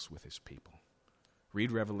dwells with his people.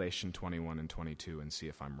 Read Revelation 21 and 22 and see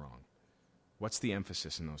if I'm wrong. What's the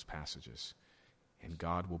emphasis in those passages? And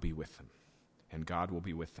God will be with them. And God will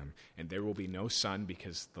be with them. And there will be no sun,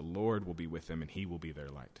 because the Lord will be with them and he will be their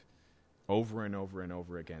light. Over and over and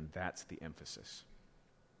over again, that's the emphasis.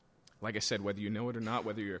 Like I said, whether you know it or not,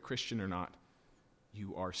 whether you're a Christian or not,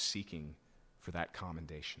 you are seeking for that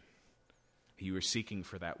commendation. You are seeking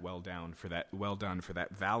for that well done, for that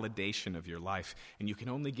validation of your life. And you can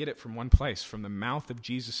only get it from one place, from the mouth of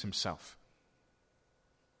Jesus himself.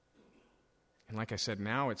 And like I said,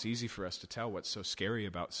 now it's easy for us to tell what's so scary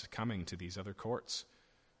about succumbing to these other courts.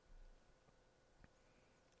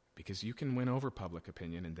 Because you can win over public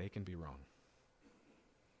opinion and they can be wrong.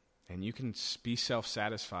 And you can be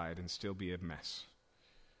self-satisfied and still be a mess.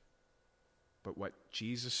 But what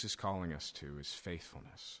Jesus is calling us to is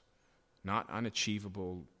faithfulness. Not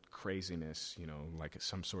unachievable craziness, like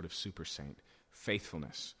some sort of super saint.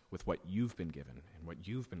 Faithfulness with what you've been given and what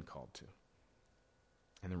you've been called to.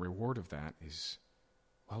 And the reward of that is,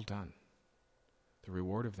 well done. The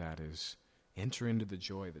reward of that is, enter into the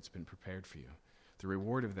joy that's been prepared for you. The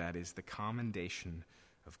reward of that is the commendation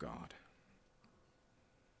of God.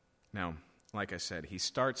 Now, like I said, he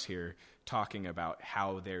starts here talking about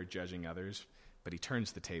how they're judging others, but he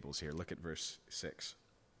turns the tables here. Look at verse 6.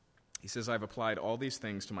 He says, I've applied all these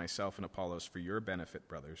things to myself and Apollos for your benefit,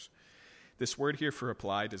 brothers. This word here for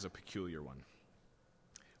applied is a peculiar one.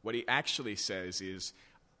 What he actually says is,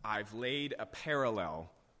 I've laid a parallel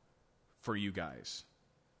for you guys.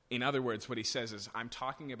 In other words, what he says is, I'm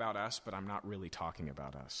talking about us, but I'm not really talking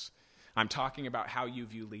about us. I'm talking about how you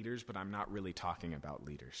view leaders, but I'm not really talking about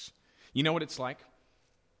leaders. You know what it's like?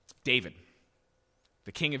 David,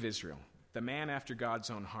 the king of Israel, the man after God's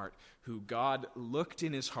own heart, who God looked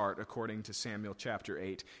in his heart, according to Samuel chapter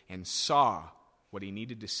 8, and saw what he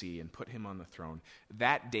needed to see and put him on the throne.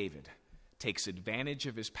 That David takes advantage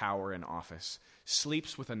of his power and office,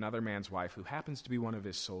 sleeps with another man's wife who happens to be one of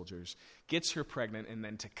his soldiers, gets her pregnant, and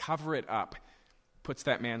then to cover it up, puts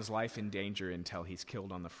that man's life in danger until he's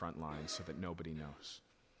killed on the front line so that nobody knows.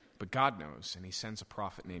 But God knows, and he sends a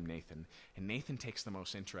prophet named Nathan, and Nathan takes the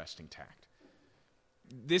most interesting tact.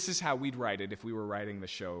 This is how we'd write it if we were writing the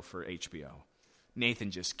show for HBO. Nathan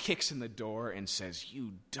just kicks in the door and says,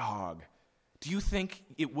 you dog, do you think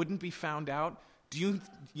it wouldn't be found out?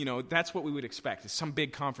 That's what we would expect, is some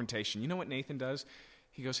big confrontation. You know what Nathan does?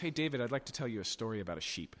 He goes, hey, David, I'd like to tell you a story about a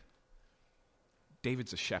sheep.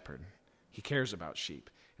 David's a shepherd. He cares about sheep.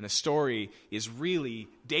 And the story is really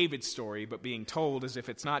David's story, but being told as if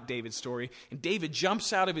it's not David's story. And David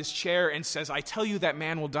jumps out of his chair and says, I tell you that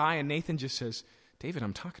man will die. And Nathan just says, David,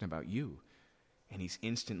 I'm talking about you. And he's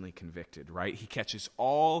instantly convicted, right? He catches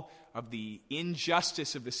all of the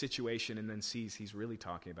injustice of the situation and then sees he's really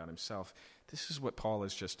talking about himself. This is what Paul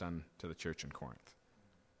has just done to the church in Corinth.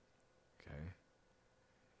 Okay?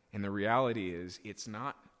 And the reality is, it's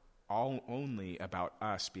not only about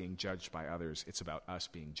us being judged by others, it's about us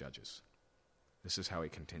being judges. This is how he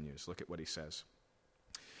continues. Look at what he says.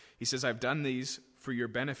 He says, I've done these for your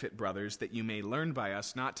benefit, brothers, that you may learn by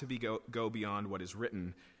us not to go beyond what is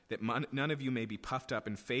written, that none of you may be puffed up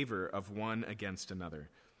in favor of one against another.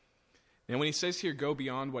 And when he says here, go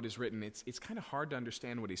beyond what is written, it's kind of hard to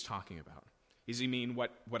understand what he's talking about. Does he mean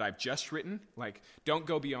what I've just written? Like, don't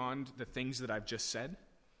go beyond the things that I've just said?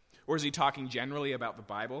 Or is he talking generally about the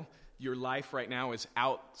Bible? Your life right now is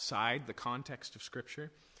outside the context of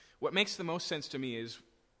Scripture. What makes the most sense to me is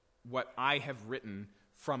what I have written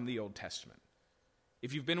from the Old Testament.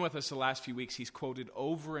 If you've been with us the last few weeks, he's quoted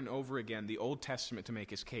over and over again the Old Testament to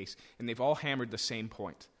make his case, and they've all hammered the same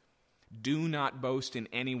point. Do not boast in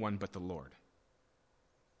anyone but the Lord.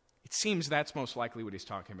 It seems that's most likely what he's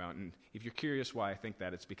talking about, and if you're curious why I think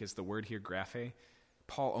that, it's because the word here, graphe,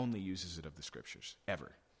 Paul only uses it of the Scriptures,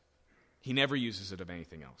 ever. He never uses it of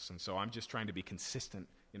anything else, and so I'm just trying to be consistent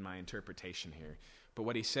in my interpretation here. But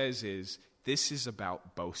what he says is, this is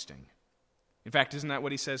about boasting. In fact, isn't that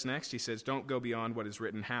what he says next? He says, don't go beyond what is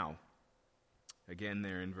written. How? Again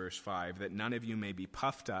there in verse 5, that none of you may be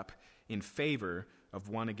puffed up in favor of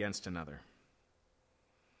one against another.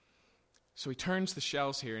 So he turns the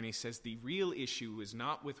shells here and he says, the real issue is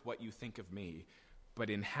not with what you think of me, but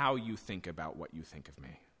in how you think about what you think of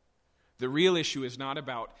me. The real issue is not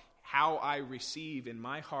about how I receive in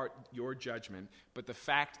my heart your judgment, but the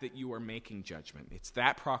fact that you are making judgment. It's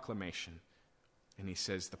that proclamation. And he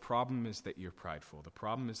says, the problem is that you're prideful. The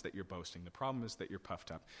problem is that you're boasting. The problem is that you're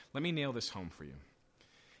puffed up. Let me nail this home for you.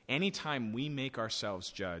 Anytime we make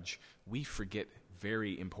ourselves judge, we forget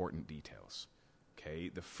very important details. Okay?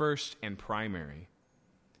 The first and primary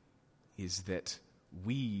is that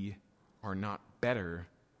we are not better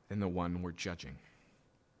than the one we're judging,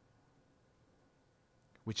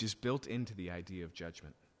 which is built into the idea of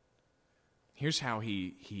judgment. Here's how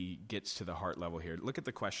he gets to the heart level here. Look at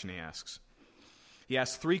the question he asks. He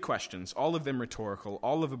asks 3 questions, all of them rhetorical,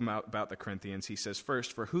 all of them about the Corinthians. He says,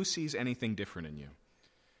 first, for who sees anything different in you?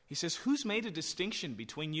 He says, who's made a distinction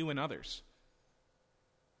between you and others?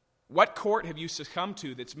 What court have you succumbed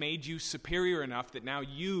to that's made you superior enough that now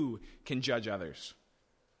you can judge others?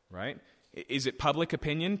 Right? Is it public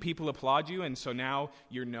opinion? People applaud you, and so now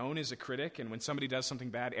you're known as a critic, and when somebody does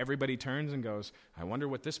something bad, everybody turns and goes, I wonder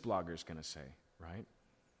what this blogger's going to say, right?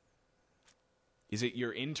 Is it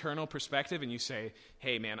your internal perspective, and you say,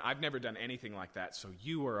 hey, man, I've never done anything like that, so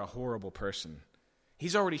you are a horrible person.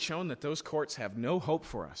 He's already shown that those courts have no hope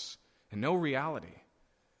for us and no reality.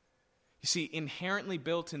 You see, inherently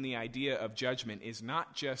built in the idea of judgment is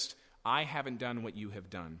not just, I haven't done what you have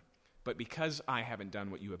done, but because I haven't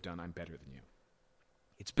done what you have done, I'm better than you.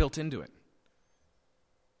 It's built into it.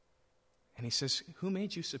 And he says, who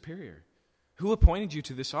made you superior? Who appointed you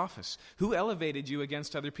to this office? Who elevated you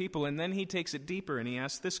against other people? And then he takes it deeper and he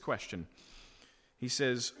asks this question. He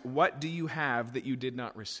says, what do you have that you did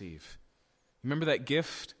not receive? Remember that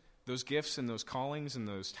gift, those gifts and those callings and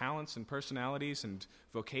those talents and personalities and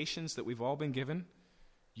vocations that we've all been given?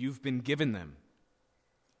 You've been given them.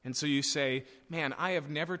 And so you say, man, I have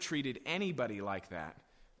never treated anybody like that.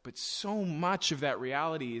 But so much of that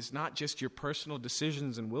reality is not just your personal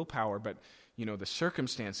decisions and willpower, but the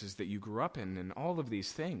circumstances that you grew up in and all of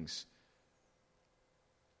these things.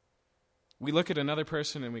 We look at another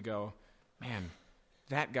person and we go, man,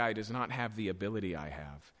 that guy does not have the ability I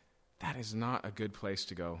have. That is not a good place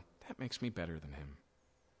to go. That makes me better than him.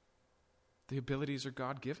 The abilities are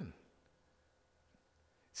God-given.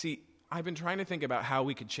 See, I've been trying to think about how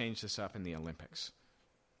we could change this up in the Olympics.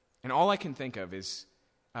 And all I can think of is,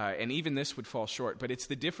 and even this would fall short, but it's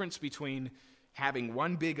the difference between having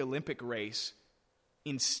one big Olympic race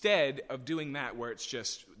instead of doing that where it's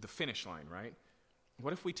just the finish line, right?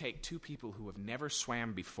 What if we take 2 people who have never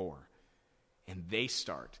swam before and they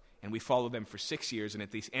start and we follow them for 6 years, and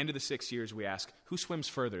at the end of the 6 years we ask, who swims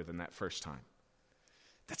further than that first time?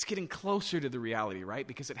 That's getting closer to the reality, right?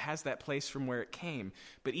 Because it has that place from where it came.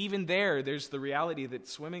 But even there's the reality that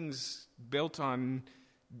swimming's built on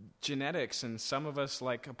genetics, and some of us,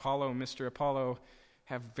 like Apollo, Mr. Apollo,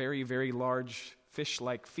 have very, very large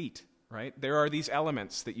fish-like feet, right? There are these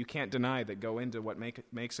elements that you can't deny that go into what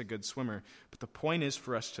makes a good swimmer. But the point is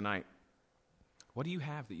for us tonight, what do you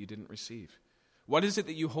have that you didn't receive? What is it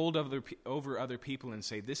that you hold over other people and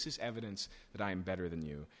say, this is evidence that I am better than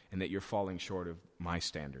you and that you're falling short of my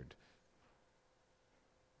standard?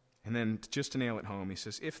 And then just to nail it home, he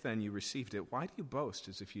says, if then you received it, why do you boast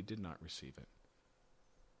as if you did not receive it?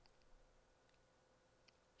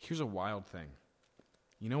 Here's a wild thing.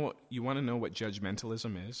 You want to know what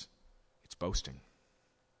judgmentalism is? It's boasting.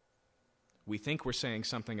 We think we're saying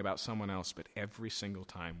something about someone else, but every single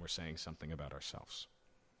time we're saying something about ourselves.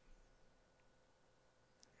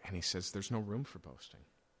 And he says there's no room for boasting.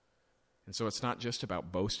 And so it's not just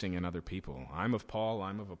about boasting in other people. I'm of Paul,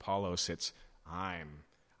 I'm of Apollos. It's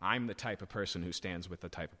I'm the type of person who stands with the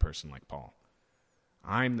type of person like Paul.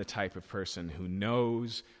 I'm the type of person who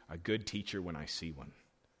knows a good teacher when I see one.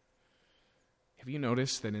 Have you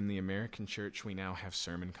noticed that in the American church we now have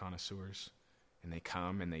sermon connoisseurs? And they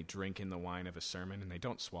come and they drink in the wine of a sermon and they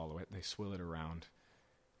don't swallow it, they swill it around.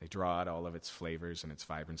 They draw out all of its flavors and its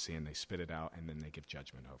vibrancy and they spit it out and then they give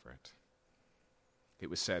judgment over it. It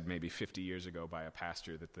was said maybe 50 years ago by a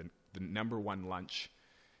pastor that the number one lunch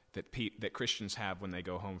that Christians have when they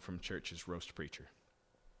go home from church is roast preacher.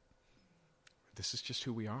 This is just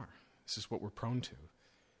who we are. This is what we're prone to.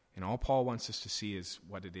 And all Paul wants us to see is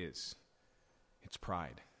what it is. It's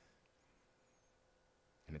pride.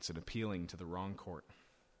 And it's an appealing to the wrong court.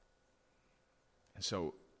 And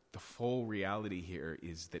so the full reality here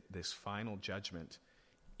is that this final judgment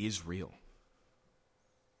is real,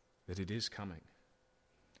 that it is coming.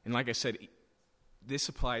 And like I said, this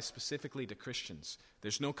applies specifically to Christians.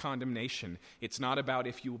 There's no condemnation. It's not about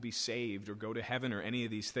if you will be saved or go to heaven or any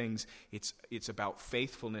of these things. It's about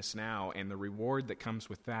faithfulness now and the reward that comes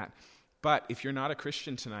with that. But if you're not a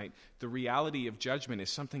Christian tonight, the reality of judgment is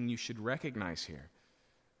something you should recognize here.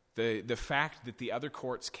 The fact that the other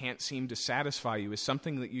courts can't seem to satisfy you is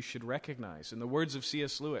something that you should recognize. In the words of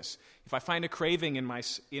C.S. Lewis, if I find a craving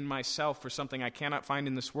in myself for something I cannot find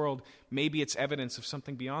in this world, maybe it's evidence of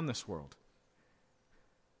something beyond this world.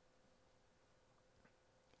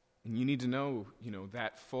 And you need to know,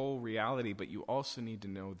 that full reality, but you also need to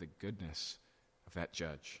know the goodness of that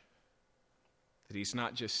judge. That he's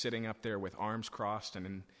not just sitting up there with arms crossed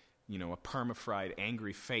and a perma-fried,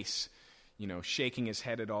 angry face, shaking his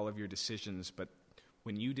head at all of your decisions, but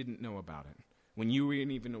when you didn't know about it, when you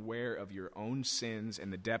weren't even aware of your own sins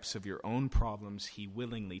and the depths of your own problems, he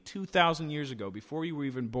willingly, 2,000 years ago, before you were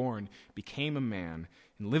even born, became a man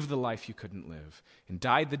and lived the life you couldn't live and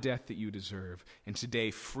died the death that you deserve, and today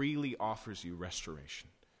freely offers you restoration,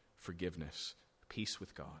 forgiveness, peace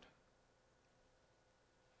with God.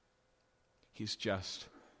 He's just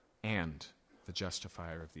and the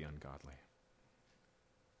justifier of the ungodly.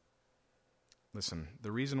 Listen,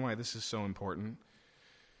 the reason why this is so important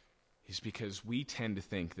is because we tend to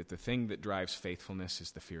think that the thing that drives faithfulness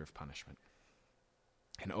is the fear of punishment.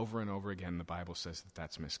 And over again, the Bible says that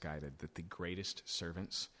that's misguided, that the greatest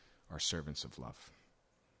servants are servants of love.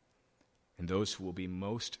 And those who will be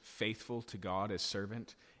most faithful to God as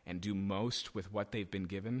servant and do most with what they've been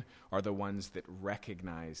given are the ones that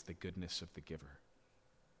recognize the goodness of the giver.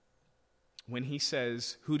 When he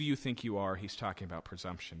says, "Who do you think you are?" he's talking about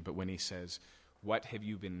presumption. But when he says, what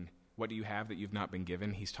do you have that you've not been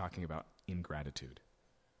given? He's talking about ingratitude,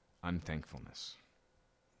 unthankfulness.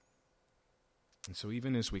 And so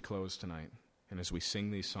even as we close tonight, and as we sing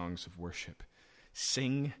these songs of worship,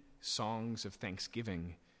 sing songs of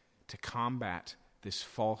thanksgiving to combat this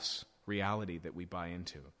false reality that we buy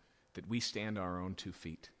into, that we stand on our own 2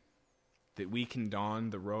 feet, that we can don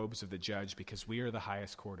the robes of the judge because we are the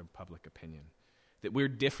highest court of public opinion, that we're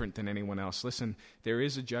different than anyone else. Listen, there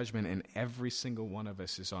is a judgment, and every single one of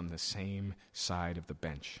us is on the same side of the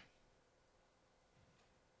bench.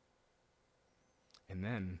 And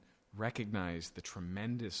then recognize the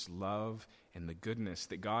tremendous love and the goodness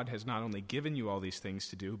that God has not only given you all these things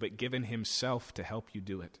to do, but given himself to help you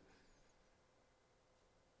do it.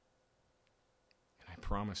 And I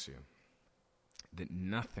promise you that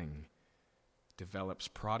nothing develops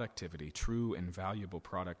productivity, true and valuable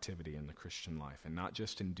productivity in the Christian life, and not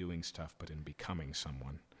just in doing stuff, but in becoming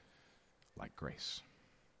someone like grace.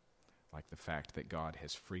 Like the fact that God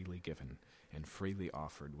has freely given and freely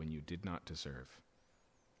offered when you did not deserve.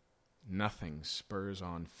 Nothing spurs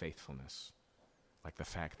on faithfulness like the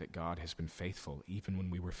fact that God has been faithful even when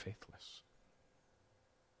we were faithless.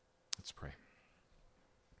 Let's pray.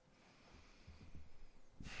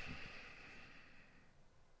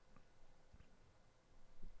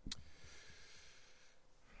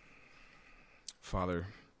 Father,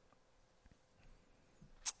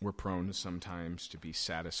 we're prone sometimes to be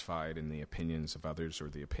satisfied in the opinions of others or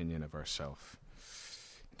the opinion of ourselves,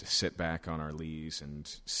 to sit back on our lees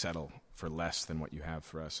and settle for less than what you have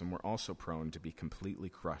for us. And we're also prone to be completely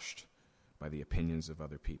crushed by the opinions of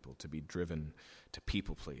other people, to be driven to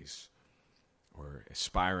people please, or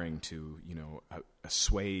aspiring to,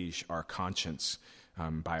 assuage our conscience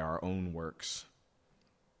by our own works.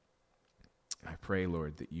 I pray,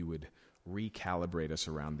 Lord, that you would recalibrate us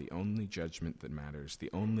around the only judgment that matters,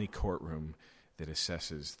 the only courtroom that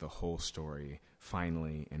assesses the whole story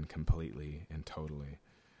finally and completely and totally.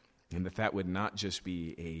 And that would not just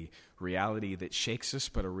be a reality that shakes us,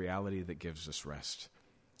 but a reality that gives us rest.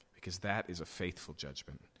 Because that is a faithful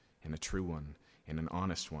judgment, and a true one, and an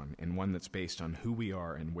honest one, and one that's based on who we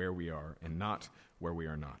are and where we are, and not where we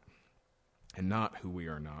are not. And not who we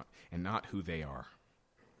are not, and not who they are.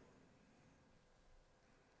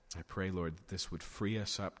 I pray, Lord, that this would free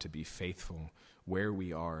us up to be faithful where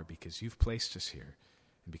we are, because you've placed us here,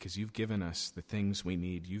 and because you've given us the things we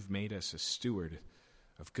need. You've made us a steward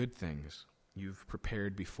of good things. You've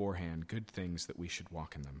prepared beforehand good things that we should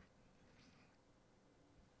walk in them.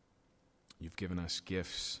 You've given us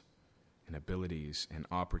gifts and abilities and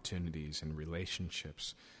opportunities and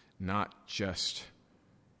relationships, not just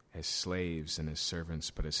as slaves and as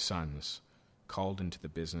servants, but as sons called into the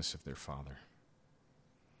business of their Father.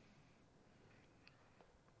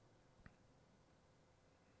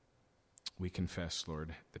 We confess,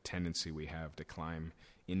 Lord, the tendency we have to climb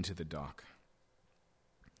into the dock,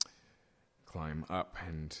 climb up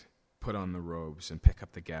and put on the robes and pick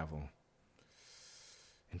up the gavel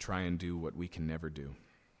and try and do what we can never do.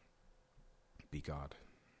 Be God.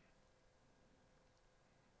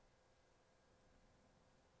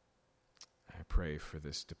 I pray for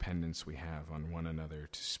this dependence we have on one another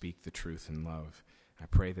to speak the truth in love. I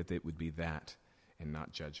pray that it would be that and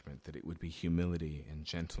not judgment, that it would be humility and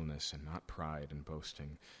gentleness and not pride and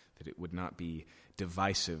boasting, that it would not be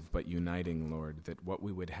divisive but uniting, Lord, that what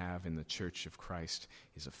we would have in the church of Christ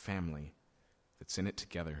is a family that's in it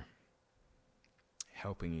together,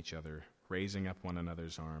 helping each other, raising up one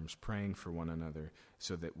another's arms, praying for one another,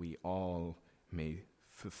 so that we all may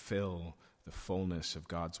fulfill the fullness of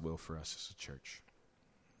God's will for us as a church.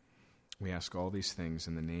 We ask all these things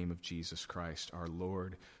in the name of Jesus Christ, our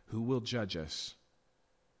Lord, who will judge us,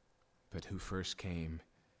 but who first came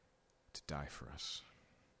to die for us,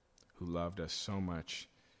 who loved us so much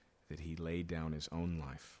that he laid down his own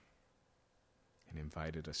life and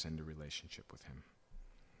invited us into relationship with him.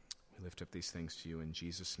 We lift up these things to you in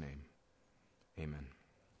Jesus' name. Amen.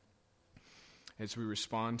 As we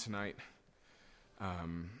respond tonight,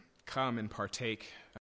 come and partake